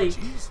need like...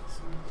 Jesus.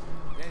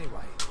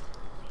 Anyway,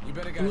 you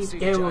better go I need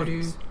see ammo,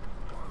 James. dude.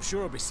 I'm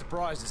sure he'll be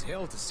surprised as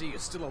hell to see you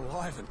still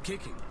alive and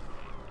kicking.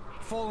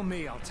 Follow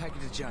me, I'll take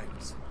you to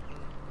James.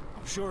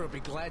 I'm sure he'll be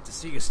glad to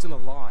see you still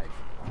alive.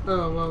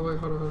 Oh, wait,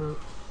 hold on.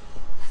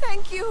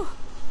 Thank you.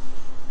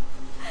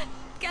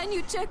 Can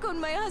you check on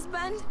my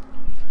husband?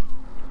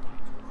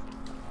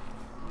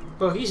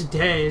 Well, he's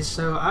dead,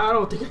 so I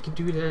don't think I can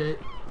do that.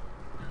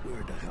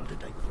 Where the hell did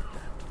they put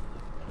that?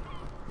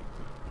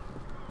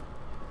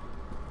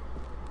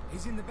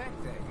 He's in the back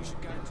there. You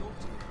should go and talk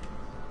to him.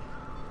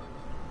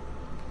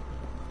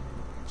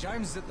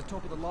 James is at the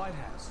top of the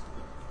lighthouse.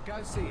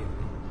 Go see him.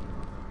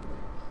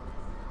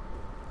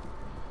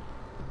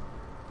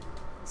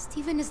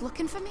 Stephen is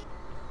looking for me?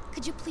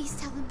 Could you please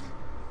tell him that?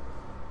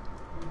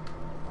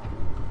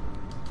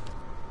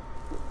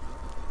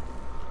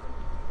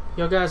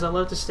 Yo, guys, I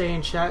love to stay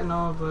in chat and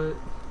all, but...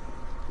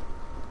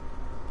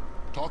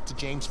 Talk to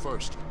James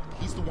first.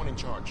 He's the one in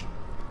charge.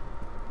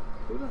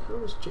 Who the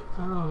hell is James?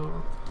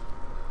 Oh.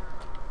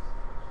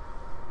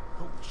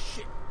 Holy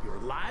shit, you're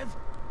alive?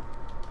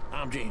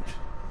 I'm James.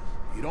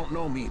 You don't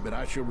know me, but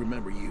I sure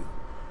remember you.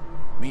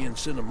 Me and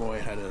Cinemoy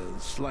had a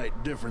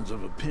slight difference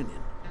of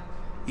opinion.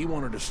 He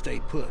wanted to stay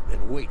put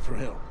and wait for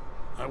help.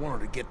 I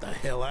wanted to get the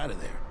hell out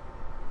of there.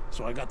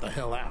 So I got the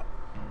hell out.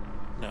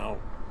 Now,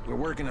 we're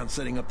working on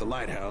setting up the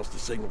lighthouse to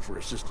signal for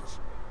assistance.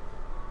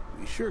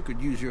 We sure could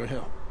use your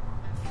help.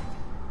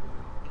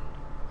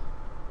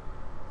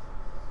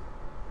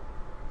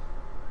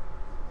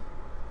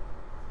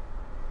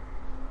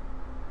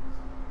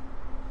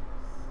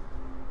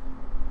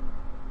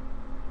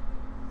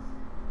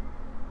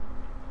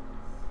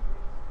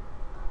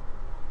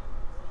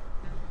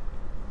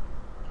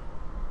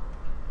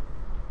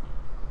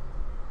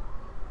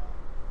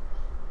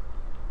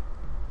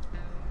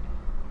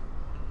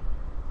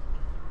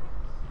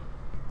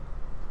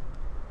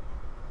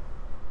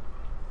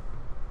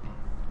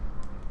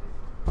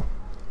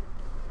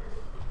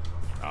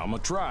 I'ma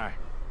try.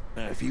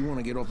 If you want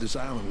to get off this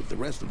island with the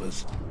rest of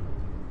us.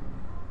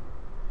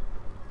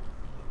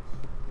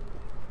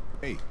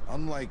 Hey,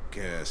 unlike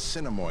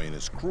Cinemoy and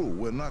his crew,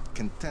 we're not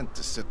content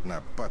to sit in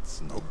our butts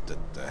and hope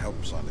that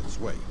help's on its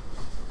way.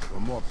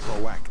 We're more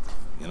proactive,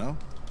 you know?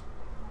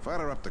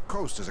 Farther up the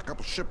coast, there's a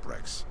couple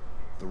shipwrecks.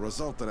 The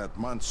result of that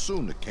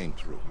monsoon that came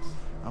through.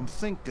 I'm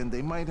thinking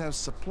they might have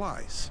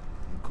supplies,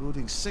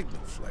 including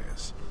signal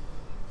flares.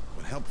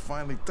 When help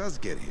finally does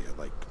get here,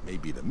 like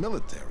maybe the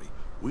military,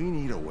 we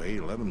need a way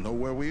to let them know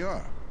where we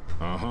are.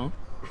 Uh-huh.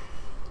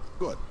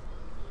 Good.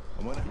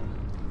 And when...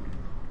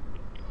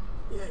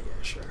 Yeah,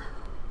 sure.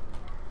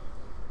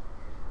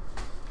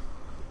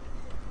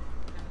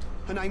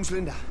 Her name's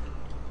Linda.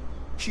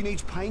 She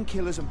needs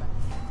painkillers and...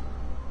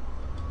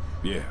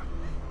 Yeah.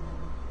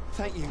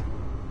 Thank you.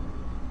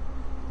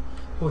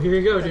 Well, here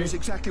you go, dude. That's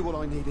exactly what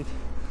I needed.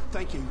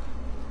 Thank you.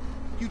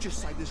 You just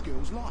saved this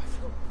girl's life.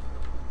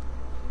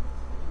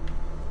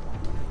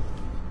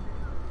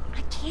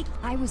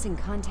 I was in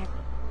contact.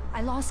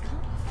 I lost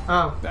contact.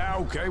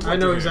 Oh. Okay. I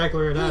know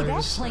exactly where that Hey, that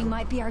is. plane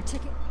might be our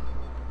ticket.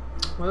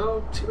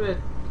 Well, too bad.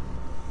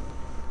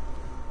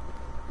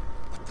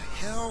 What the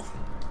hell?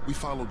 We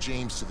followed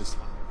James to this...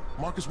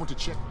 Marcus went to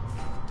check...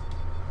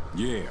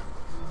 Yeah.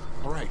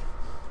 All right.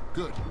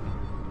 Good.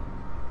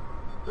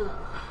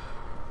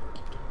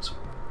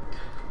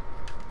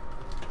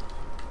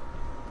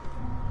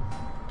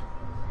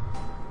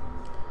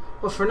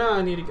 Well, for now,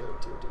 I need to go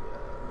to the...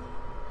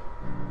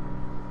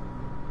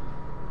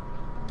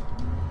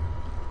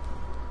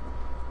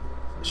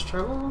 Fast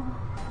travel?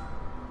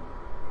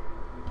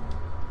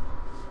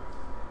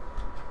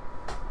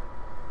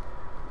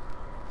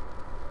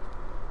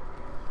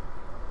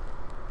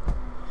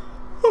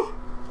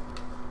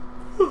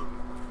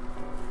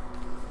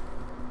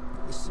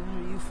 The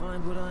sooner you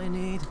find what I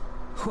need...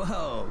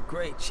 Whoa,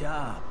 great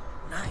job.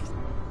 Nice.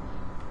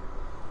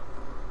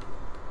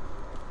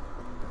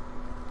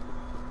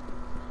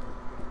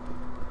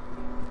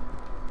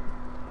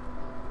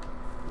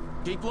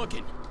 Keep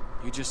looking.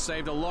 You just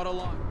saved a lot of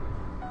lives.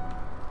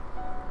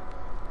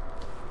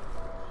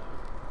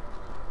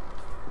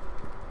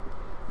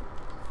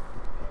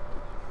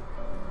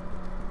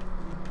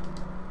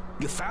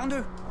 You found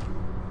her?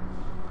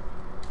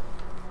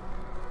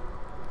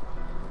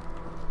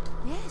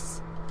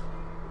 Yes.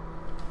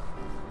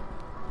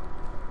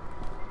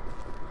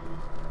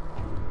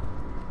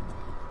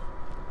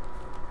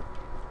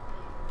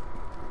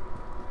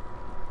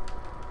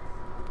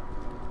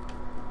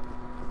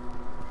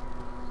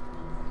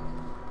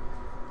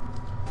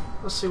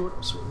 Let's see what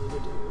else we need to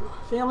do.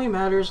 Family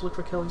matters. Look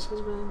for Kelly's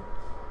husband.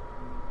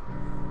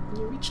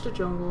 You reached the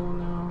jungle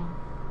now.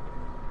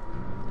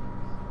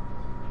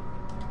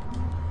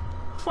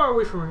 How far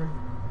away from her?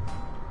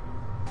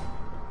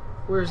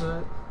 Where is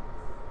that?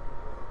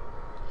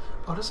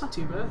 Oh, that's not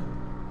too bad.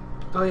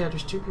 Oh yeah,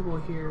 there's 2 people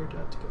here to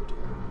have to go to.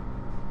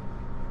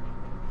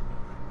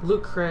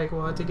 Luke Craig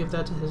will have to give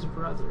that to his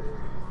brother.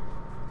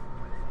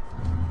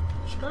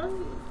 Should I?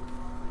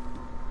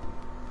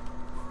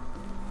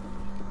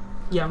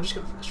 Yeah, I'm just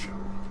gonna fast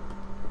travel.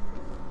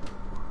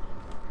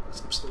 It's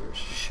upstairs.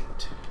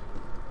 Shit.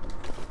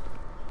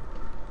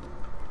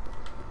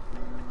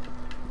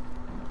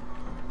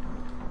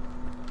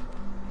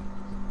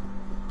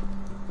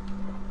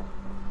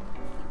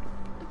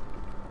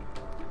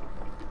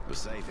 We're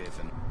safe here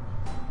for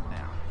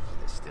now.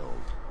 There's still...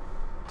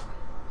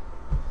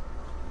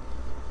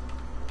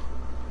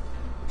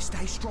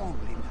 Stay strong,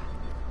 Linda.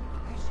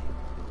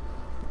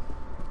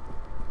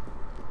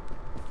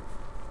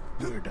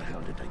 Where the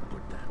hell did I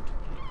put that?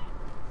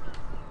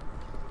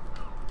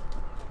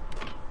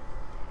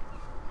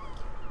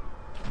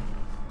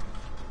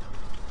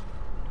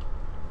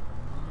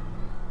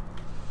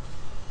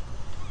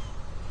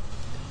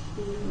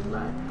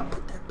 Like, I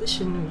put that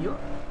bitch in New York.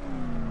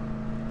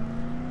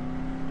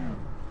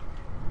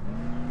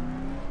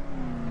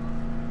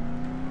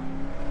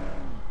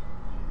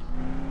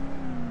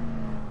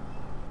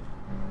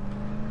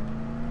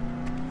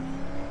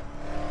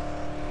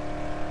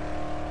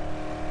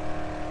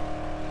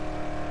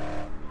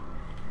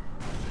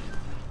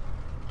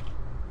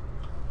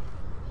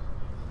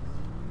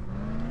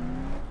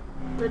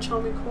 Bitch,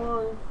 homie,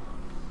 Quan.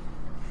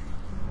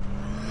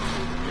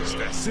 Guess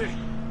that's it.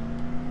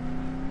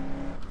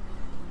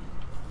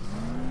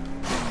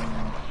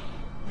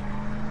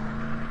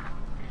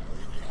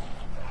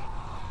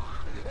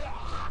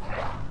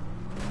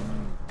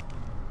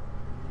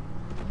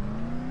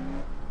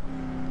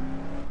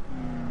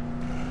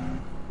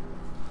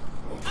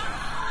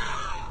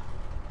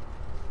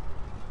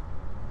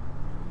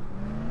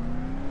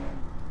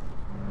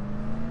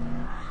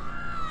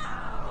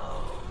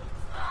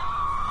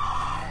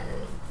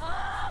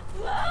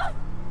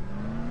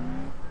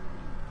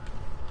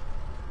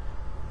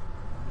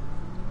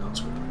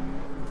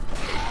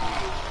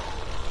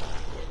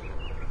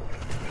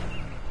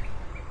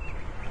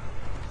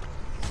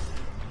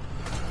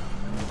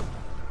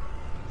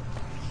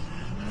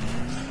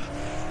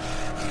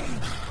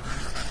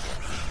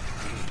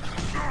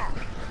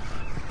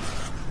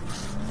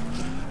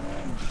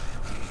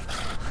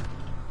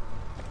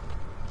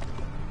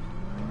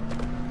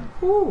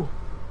 Ooh.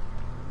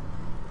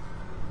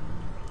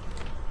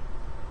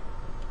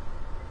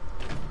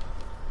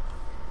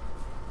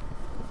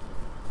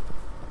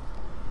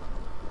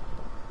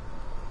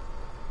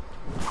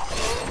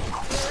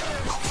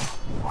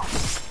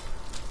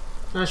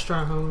 Nice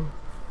try, homie.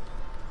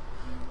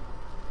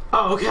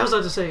 Oh, okay, I was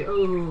about to say,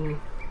 oh.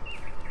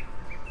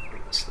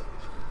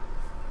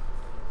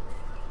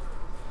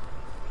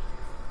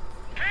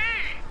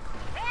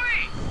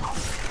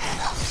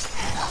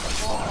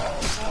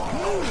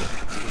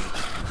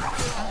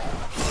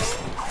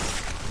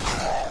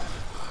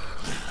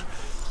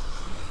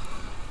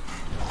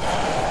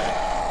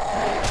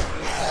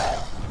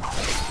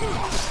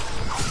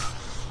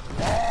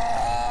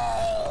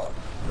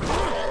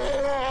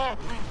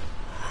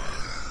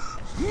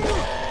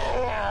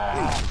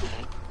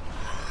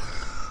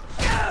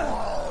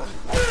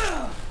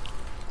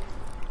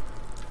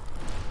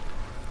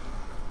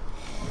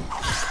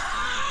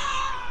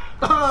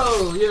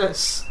 Oh,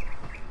 yes.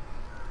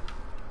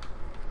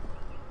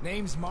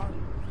 Name's Mark.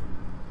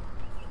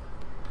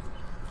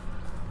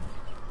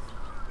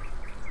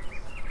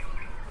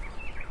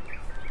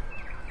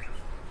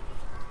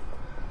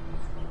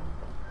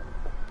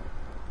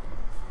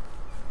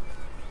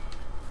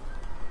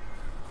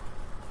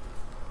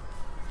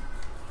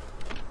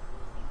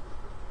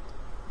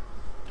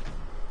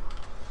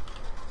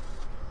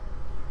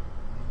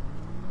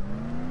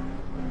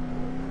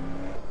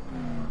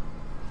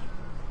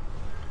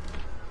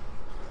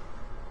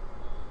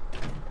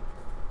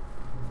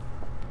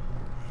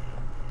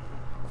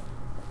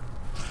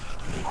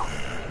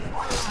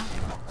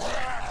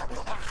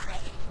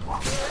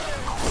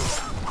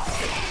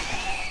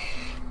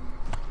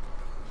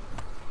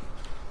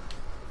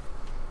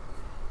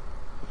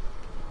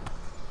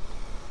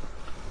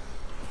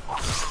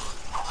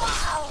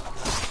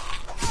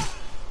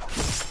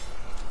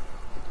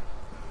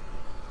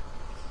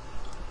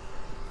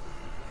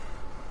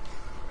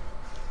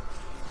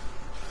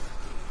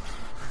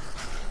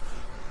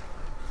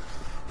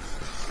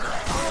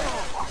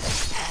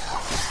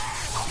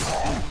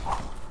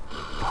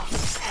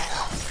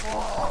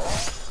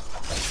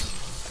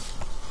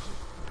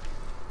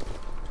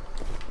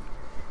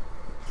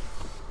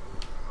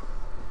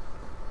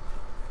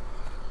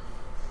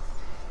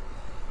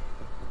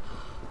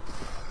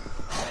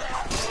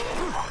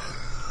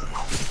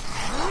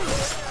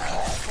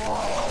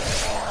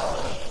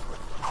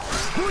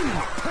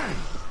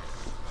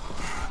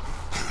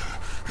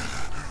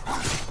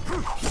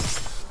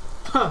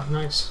 Huh,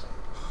 nice.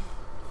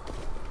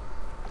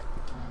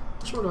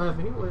 Which one do I have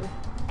anyway?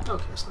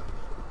 Okay, it's not bad.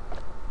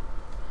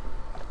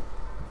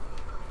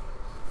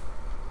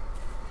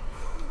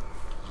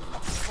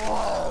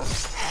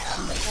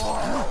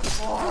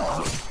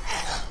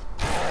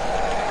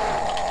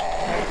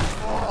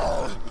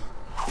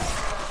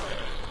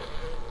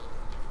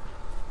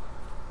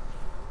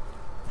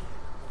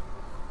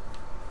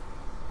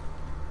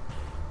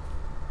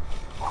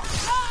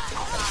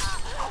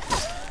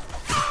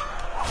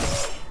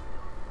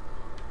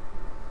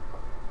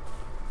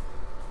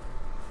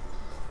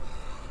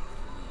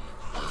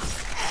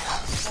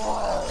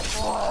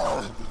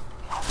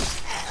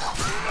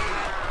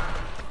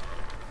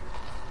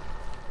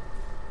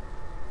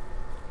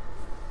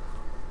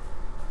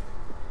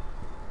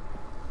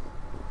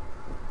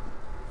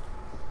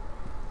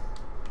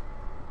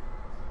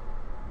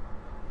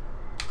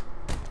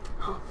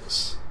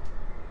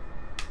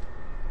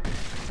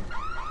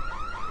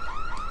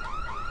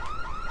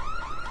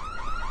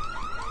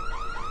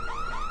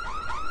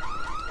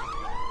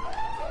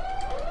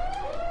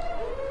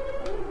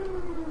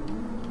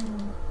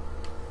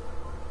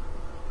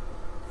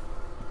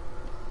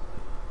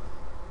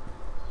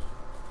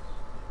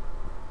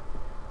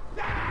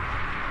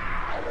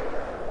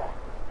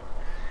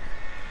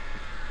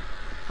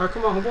 Alright,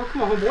 come on, homeboy.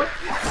 Come on, homeboy.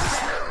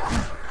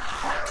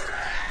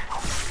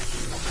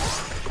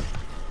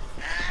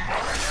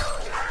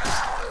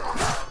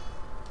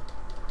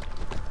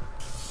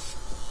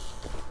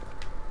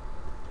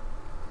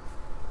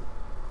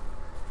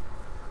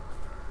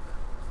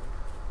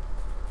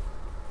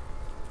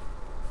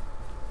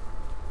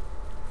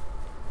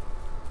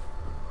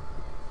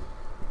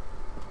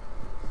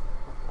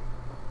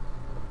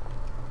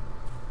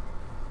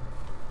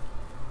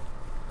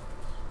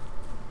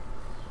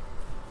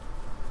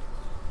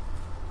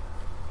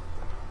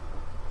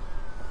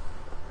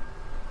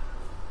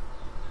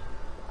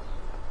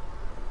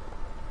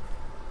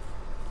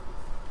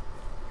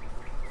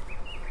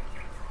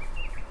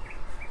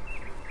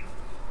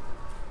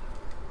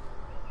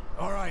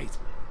 All right,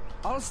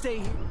 I'll stay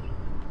here.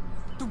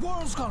 The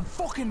world's gone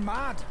fucking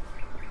mad.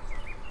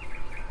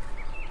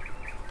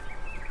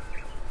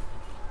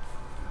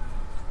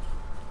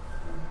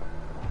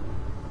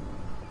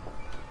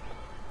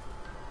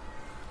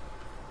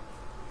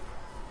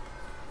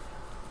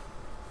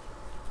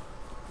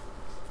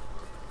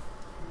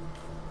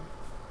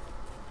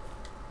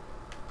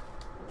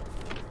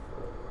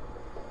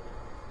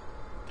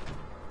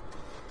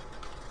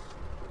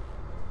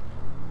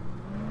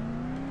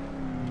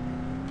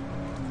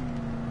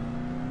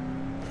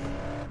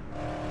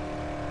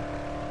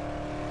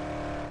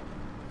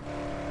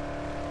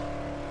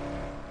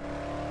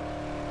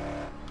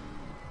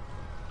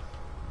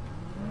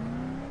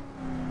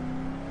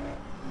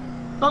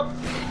 Up.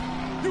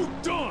 You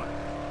done?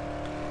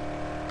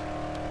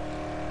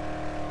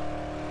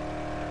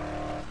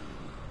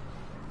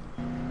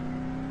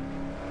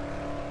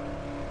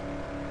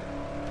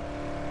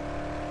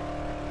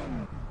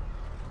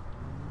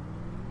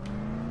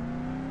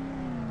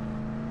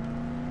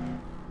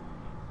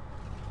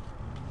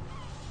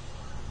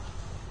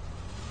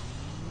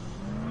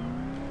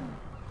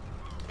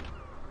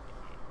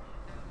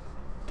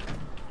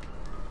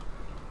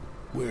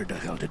 Where the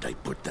hell did I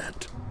put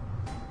that?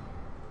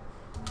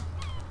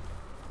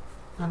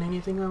 Not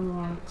anything I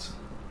want.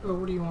 Oh,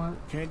 what do you want?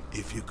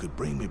 If you could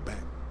bring me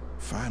back,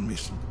 find me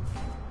some.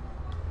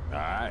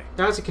 Alright.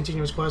 That's a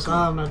continuous quest.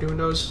 I'm not doing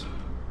those.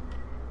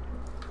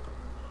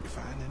 You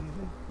find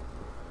anything?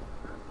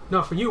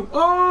 Not for you.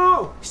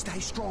 Oh! Stay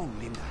strong,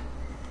 Linda.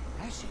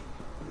 That's it.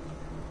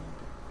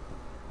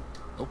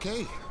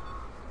 Okay.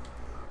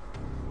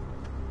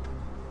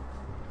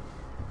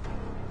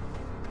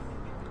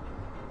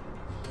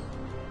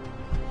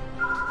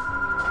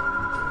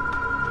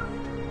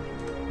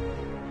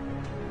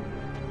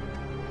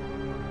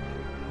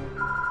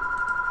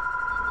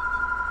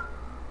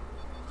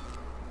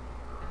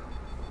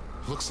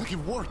 Looks like it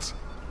worked.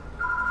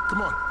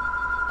 Come on.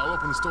 I'll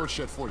open the storage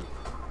shed for you.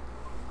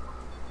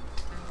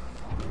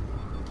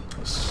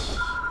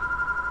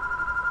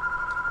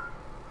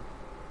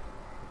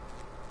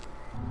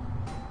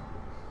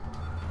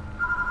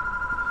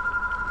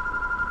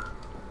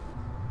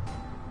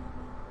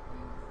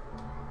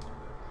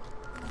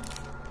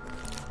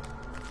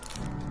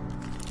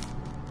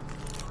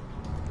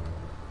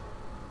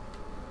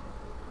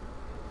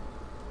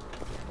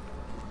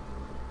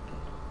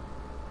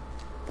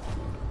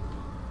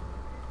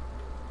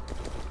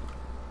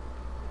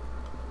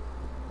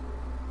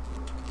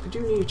 I do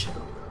need to check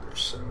on the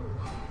others, so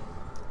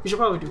we should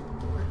probably do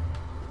one more.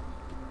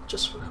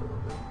 Just for the hell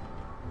of it.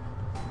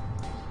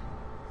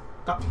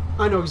 Oh,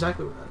 I know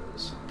exactly what that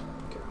is.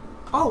 Okay.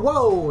 Oh,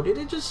 whoa! Did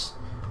it just...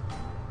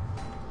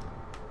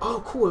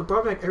 Oh, cool. It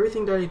brought back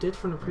everything that he did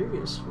from the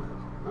previous one.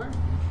 Alright.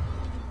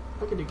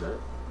 I can dig that.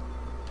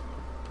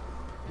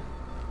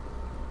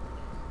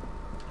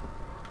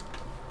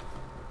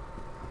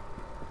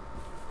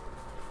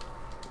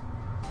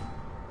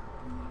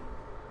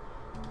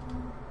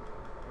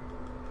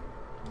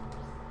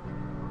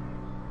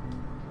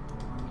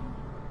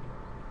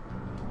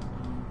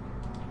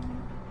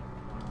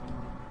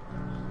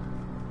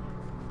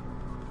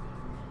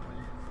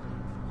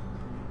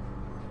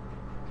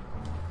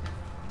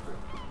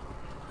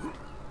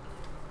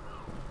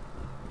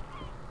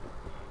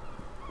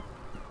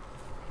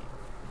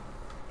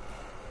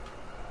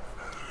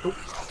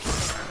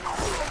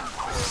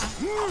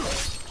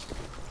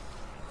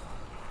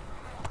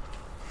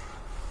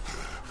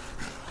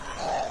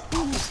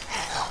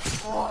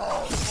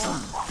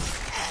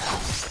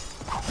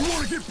 You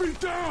want to get beat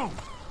down?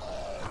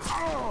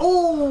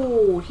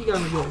 Oh, he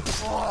got me good.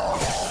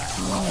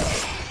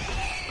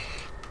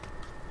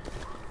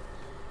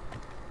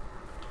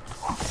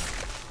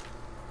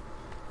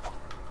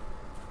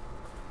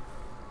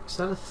 Is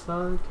that a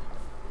thug?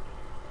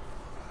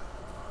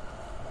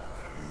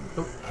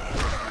 Nope.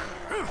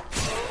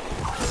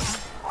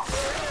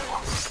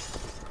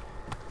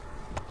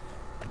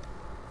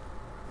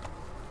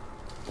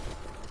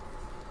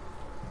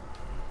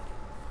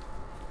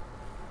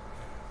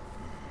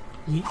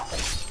 Yeet.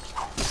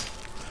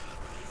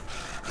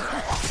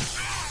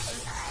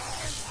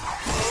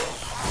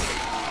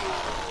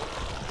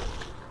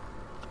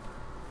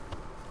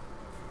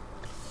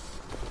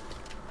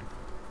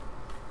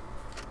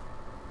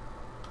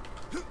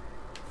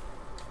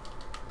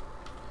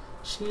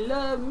 She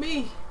love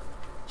me.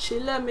 She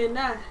love me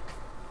not.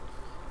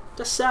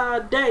 That's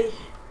all day.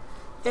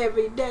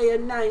 Every day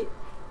and night.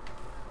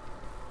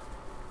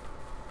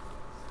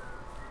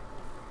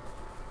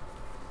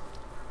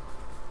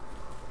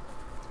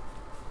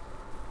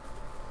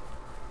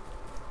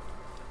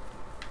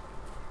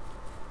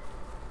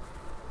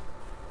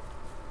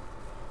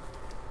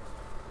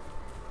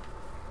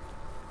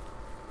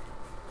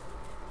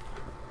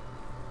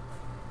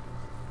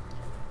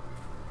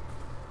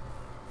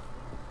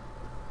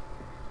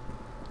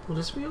 Will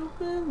this be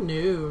open?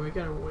 No, I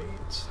gotta wait.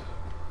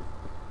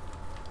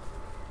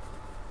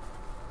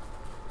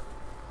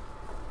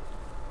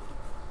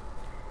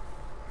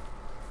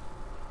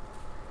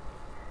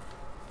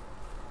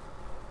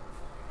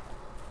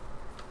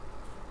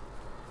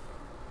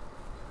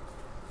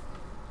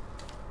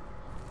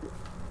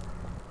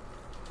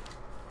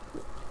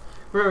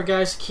 Remember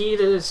guys, key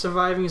to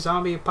surviving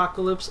zombie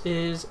apocalypse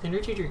is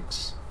energy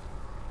drinks.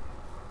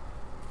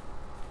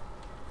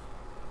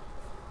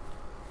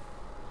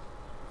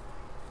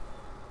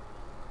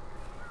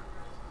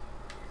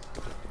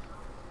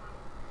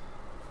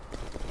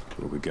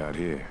 What we got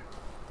here?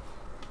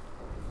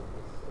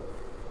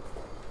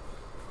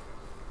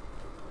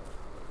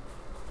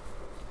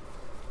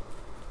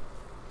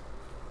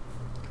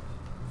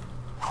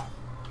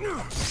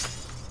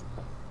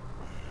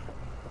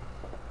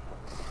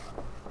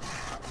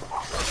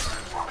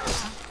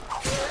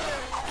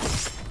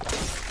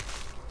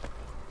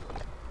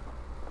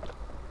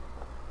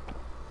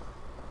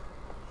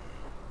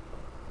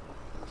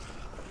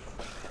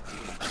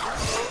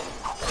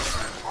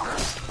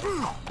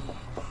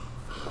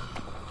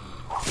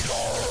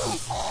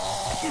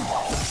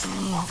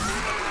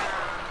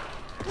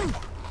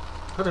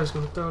 I thought I was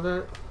gonna throw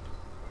that.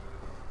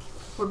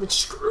 Would've been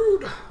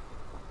screwed.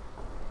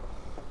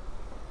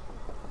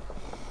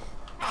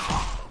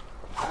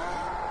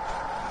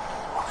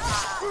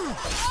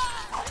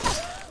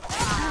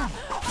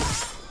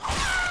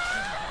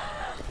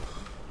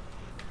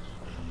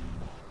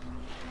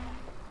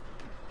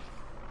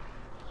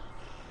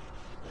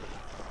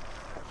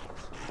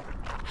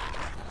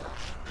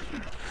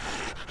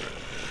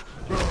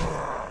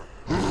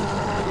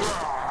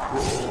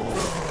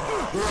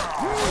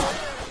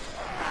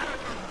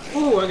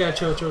 Ooh, I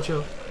gotta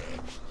chill.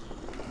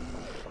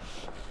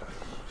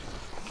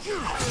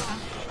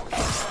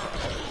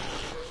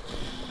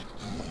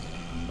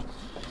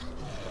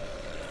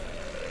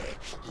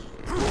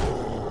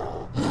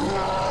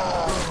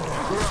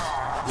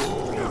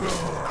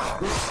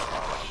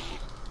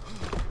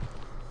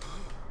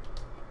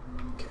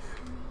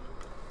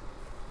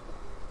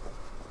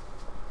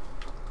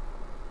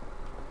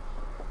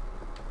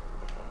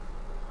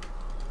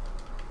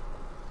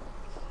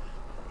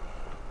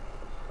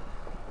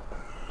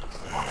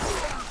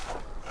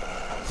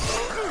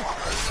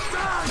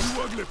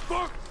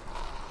 Fuck!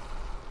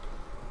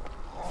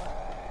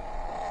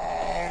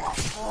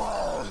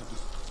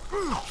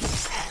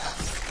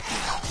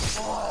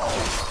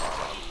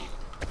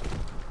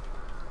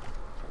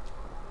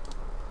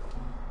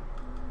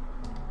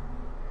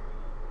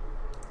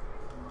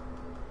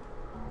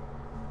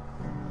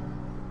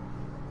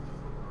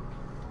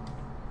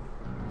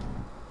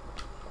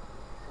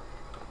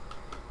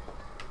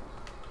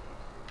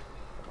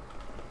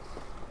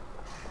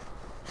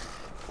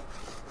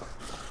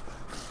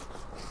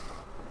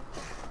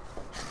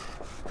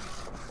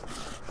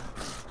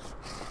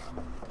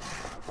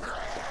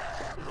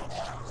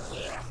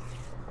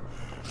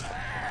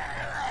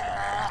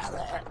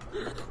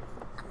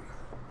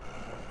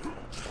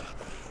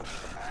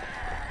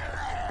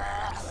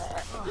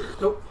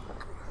 Nope.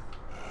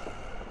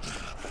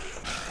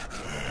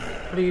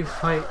 How do you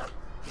fight?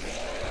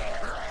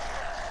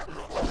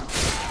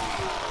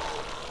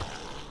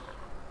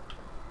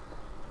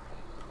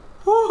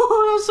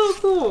 Oh, that's so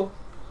cool!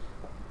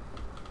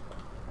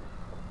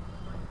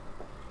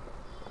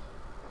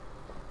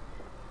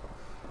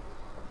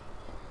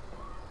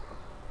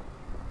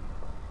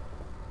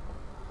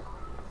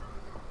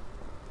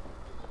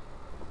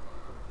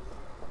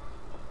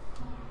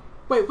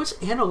 Wait, what's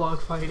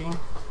analog fighting?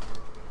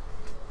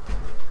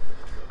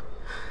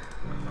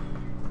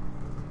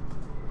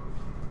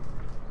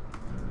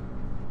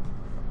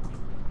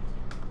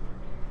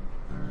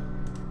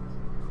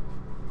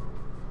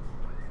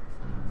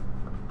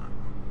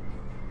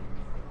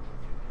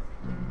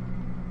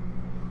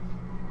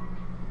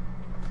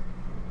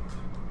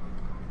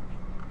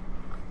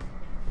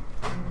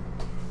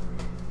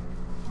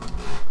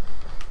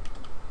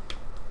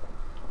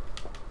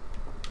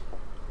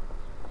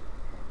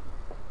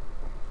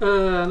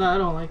 No, I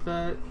don't like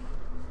that.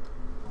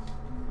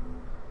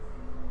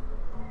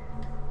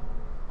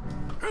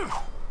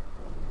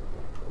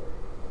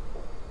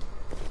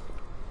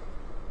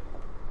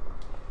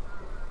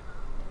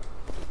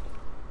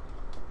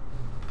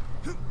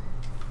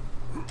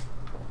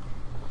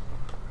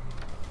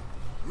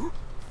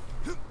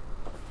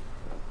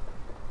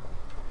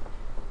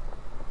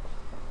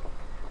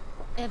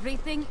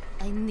 Everything?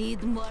 I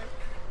need more.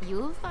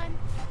 You fun?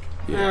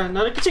 Yeah,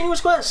 not a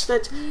continuous quest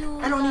that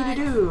I don't need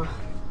to do.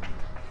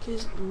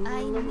 is...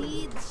 I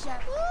need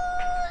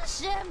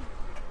shampoo.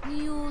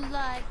 You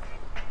like...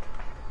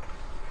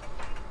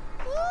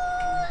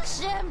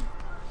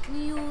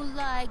 You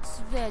like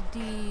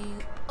sweaty.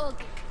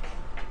 Okay.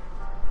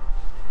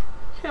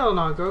 Hell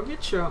no, girl.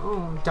 Get your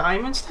own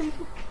diamonds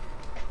taken.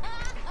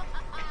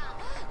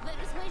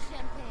 Where's my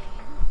champagne?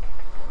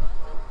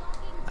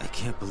 I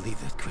can't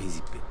believe that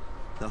crazy bitch.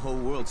 The whole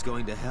world's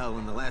going to hell,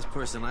 and the last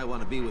person I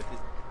want to be with is...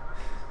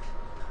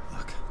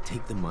 Look,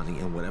 take the money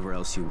and whatever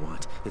else you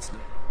want. It's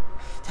not...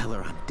 Tell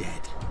her I'm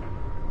dead.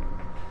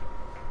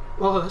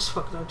 Oh, that's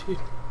fucked up, dude.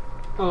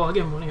 Oh, I'll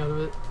get money out of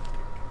it.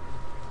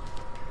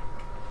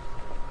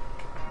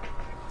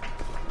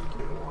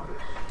 Give me water.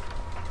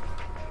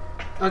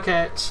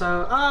 Okay,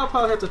 so I'll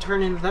probably have to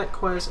turn in that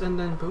quest, and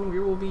then boom, we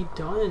will be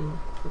done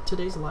with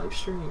today's live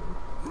stream.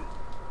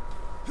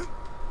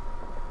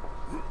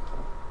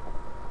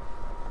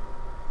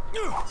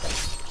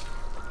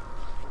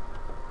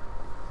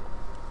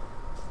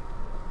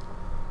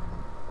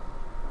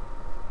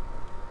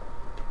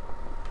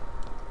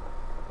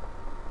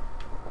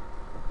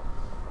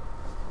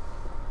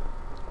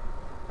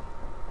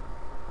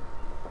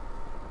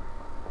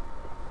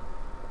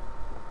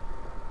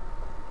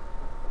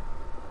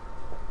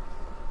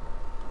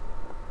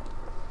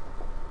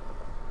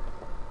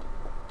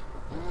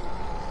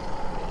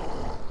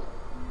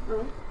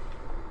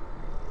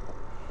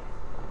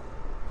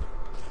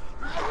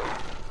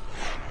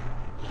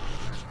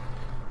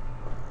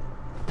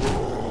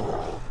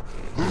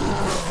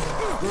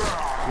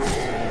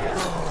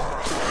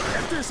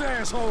 Get this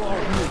asshole off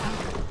me!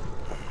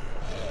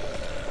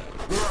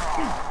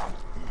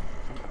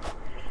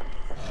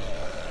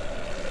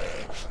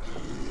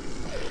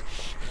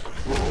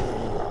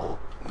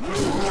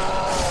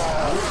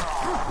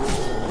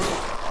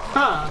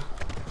 Ha!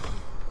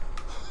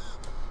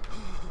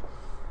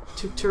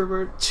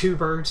 Two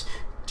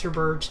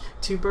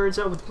birds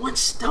out with one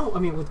stone. I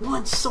mean, with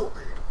one sword.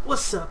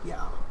 What's up,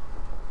 y'all?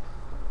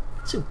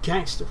 Too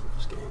gangster for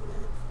this game, man.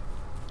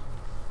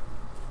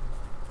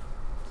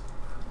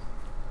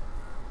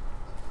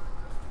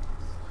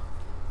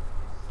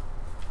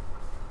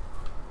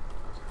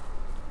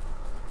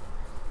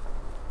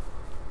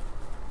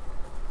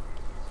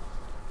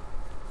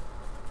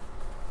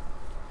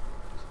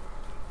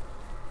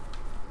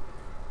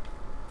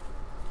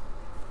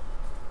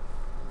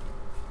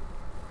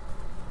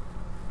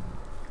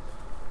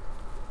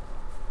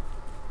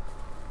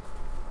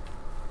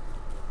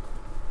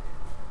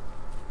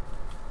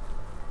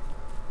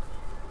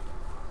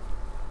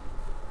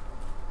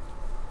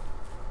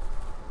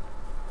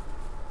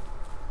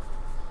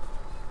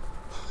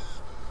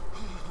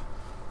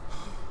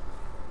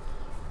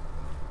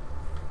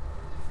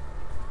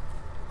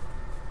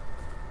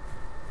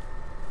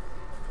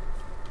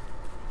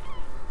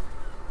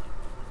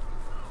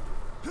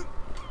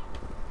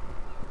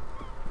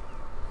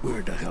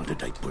 Where the hell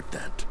did I put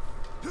that?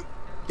 Do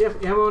you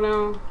have ammo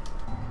now?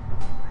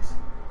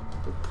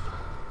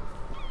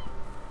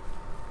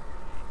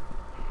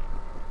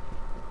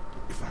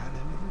 You find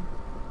anything?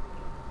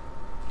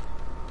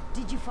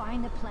 Did you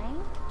find the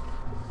plane?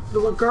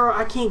 Look, girl,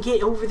 I can't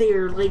get over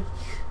there. Like,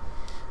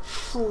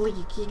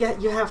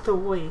 fleek. You have to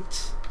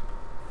wait.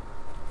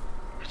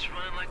 It's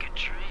run like a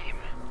dream.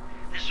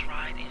 This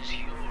ride is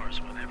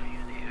yours whenever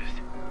you need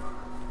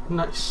it.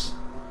 Nice.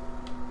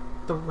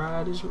 The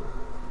ride is mine.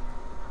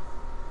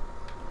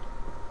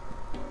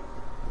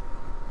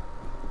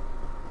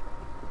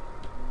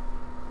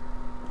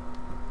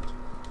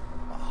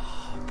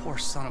 Poor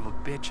son of a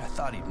bitch, I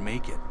thought he'd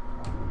make it.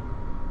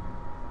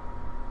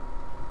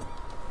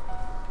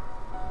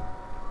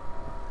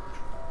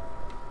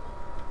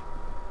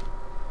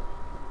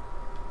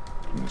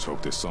 Let's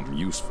hope there's something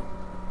useful.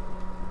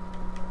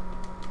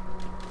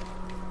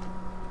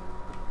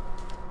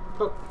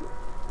 Oh.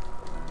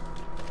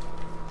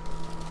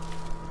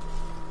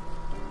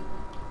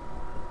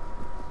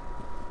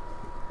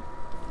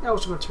 I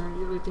was gonna turn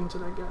the other thing to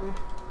that guy.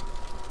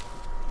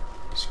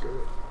 Screw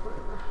it.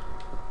 Whatever.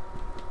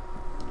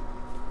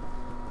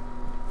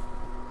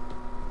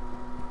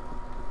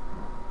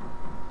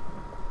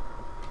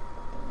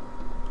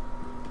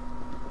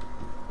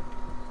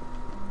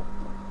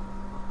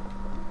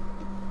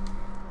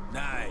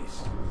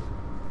 Nice.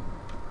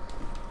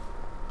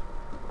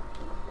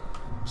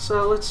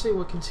 So let's see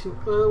what continue.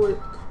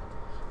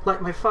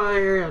 Light my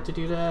fire. I have to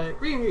do that.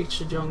 Reach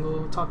the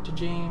jungle. Talk to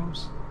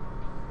James.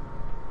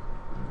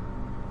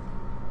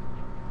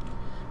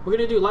 We're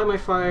gonna do light my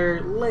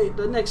fire late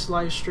the next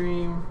live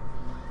stream.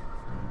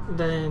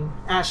 Then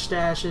Ash to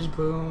Ashes.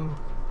 Boom.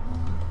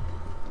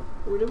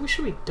 We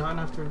should be done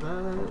after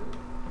that.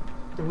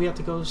 Then we have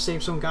to go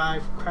save some guy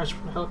crashed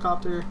from a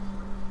helicopter.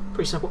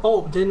 Pretty simple.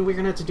 Oh, then we're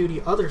gonna have to do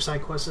the other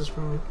side quests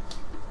from.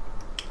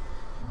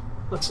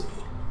 Let's see.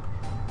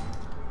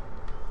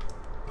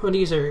 One of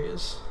these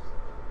areas.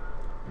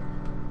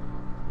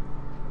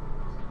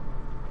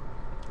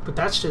 But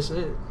that's just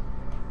it.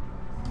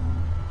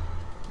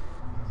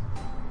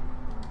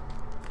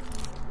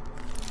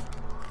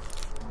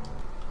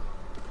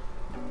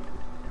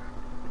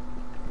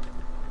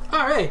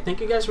 Alright, thank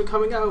you guys for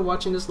coming out and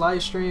watching this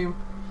live stream.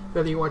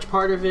 Whether you watch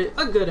part of it,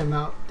 a good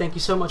amount. Thank you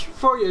so much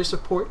for your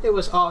support. It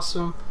was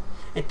awesome.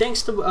 And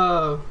thanks to,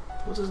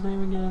 what's his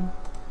name again?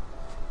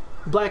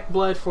 Black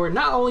Blood for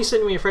not only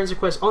sending me a friend's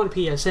request on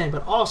PSN,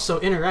 but also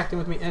interacting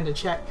with me in the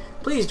chat.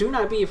 Please do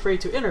not be afraid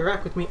to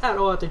interact with me at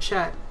all at the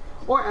chat,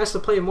 or ask to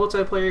play a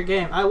multiplayer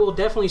game. I will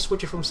definitely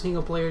switch it from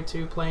single player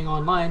to playing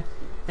online,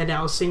 and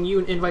I'll send you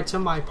an invite to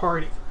my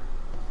party.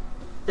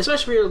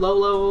 Especially if you're low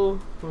level,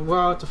 we're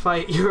out to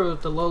fight, you're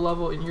the low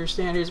level in your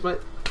standards,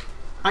 but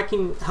I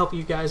can help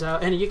you guys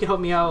out, and you can help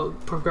me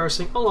out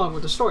progressing along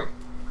with the story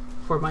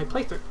for my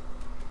playthrough.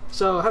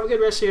 So have a good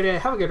rest of your day,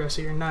 have a good rest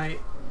of your night,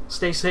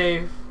 stay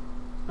safe,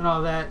 and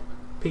all that.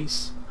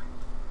 Peace.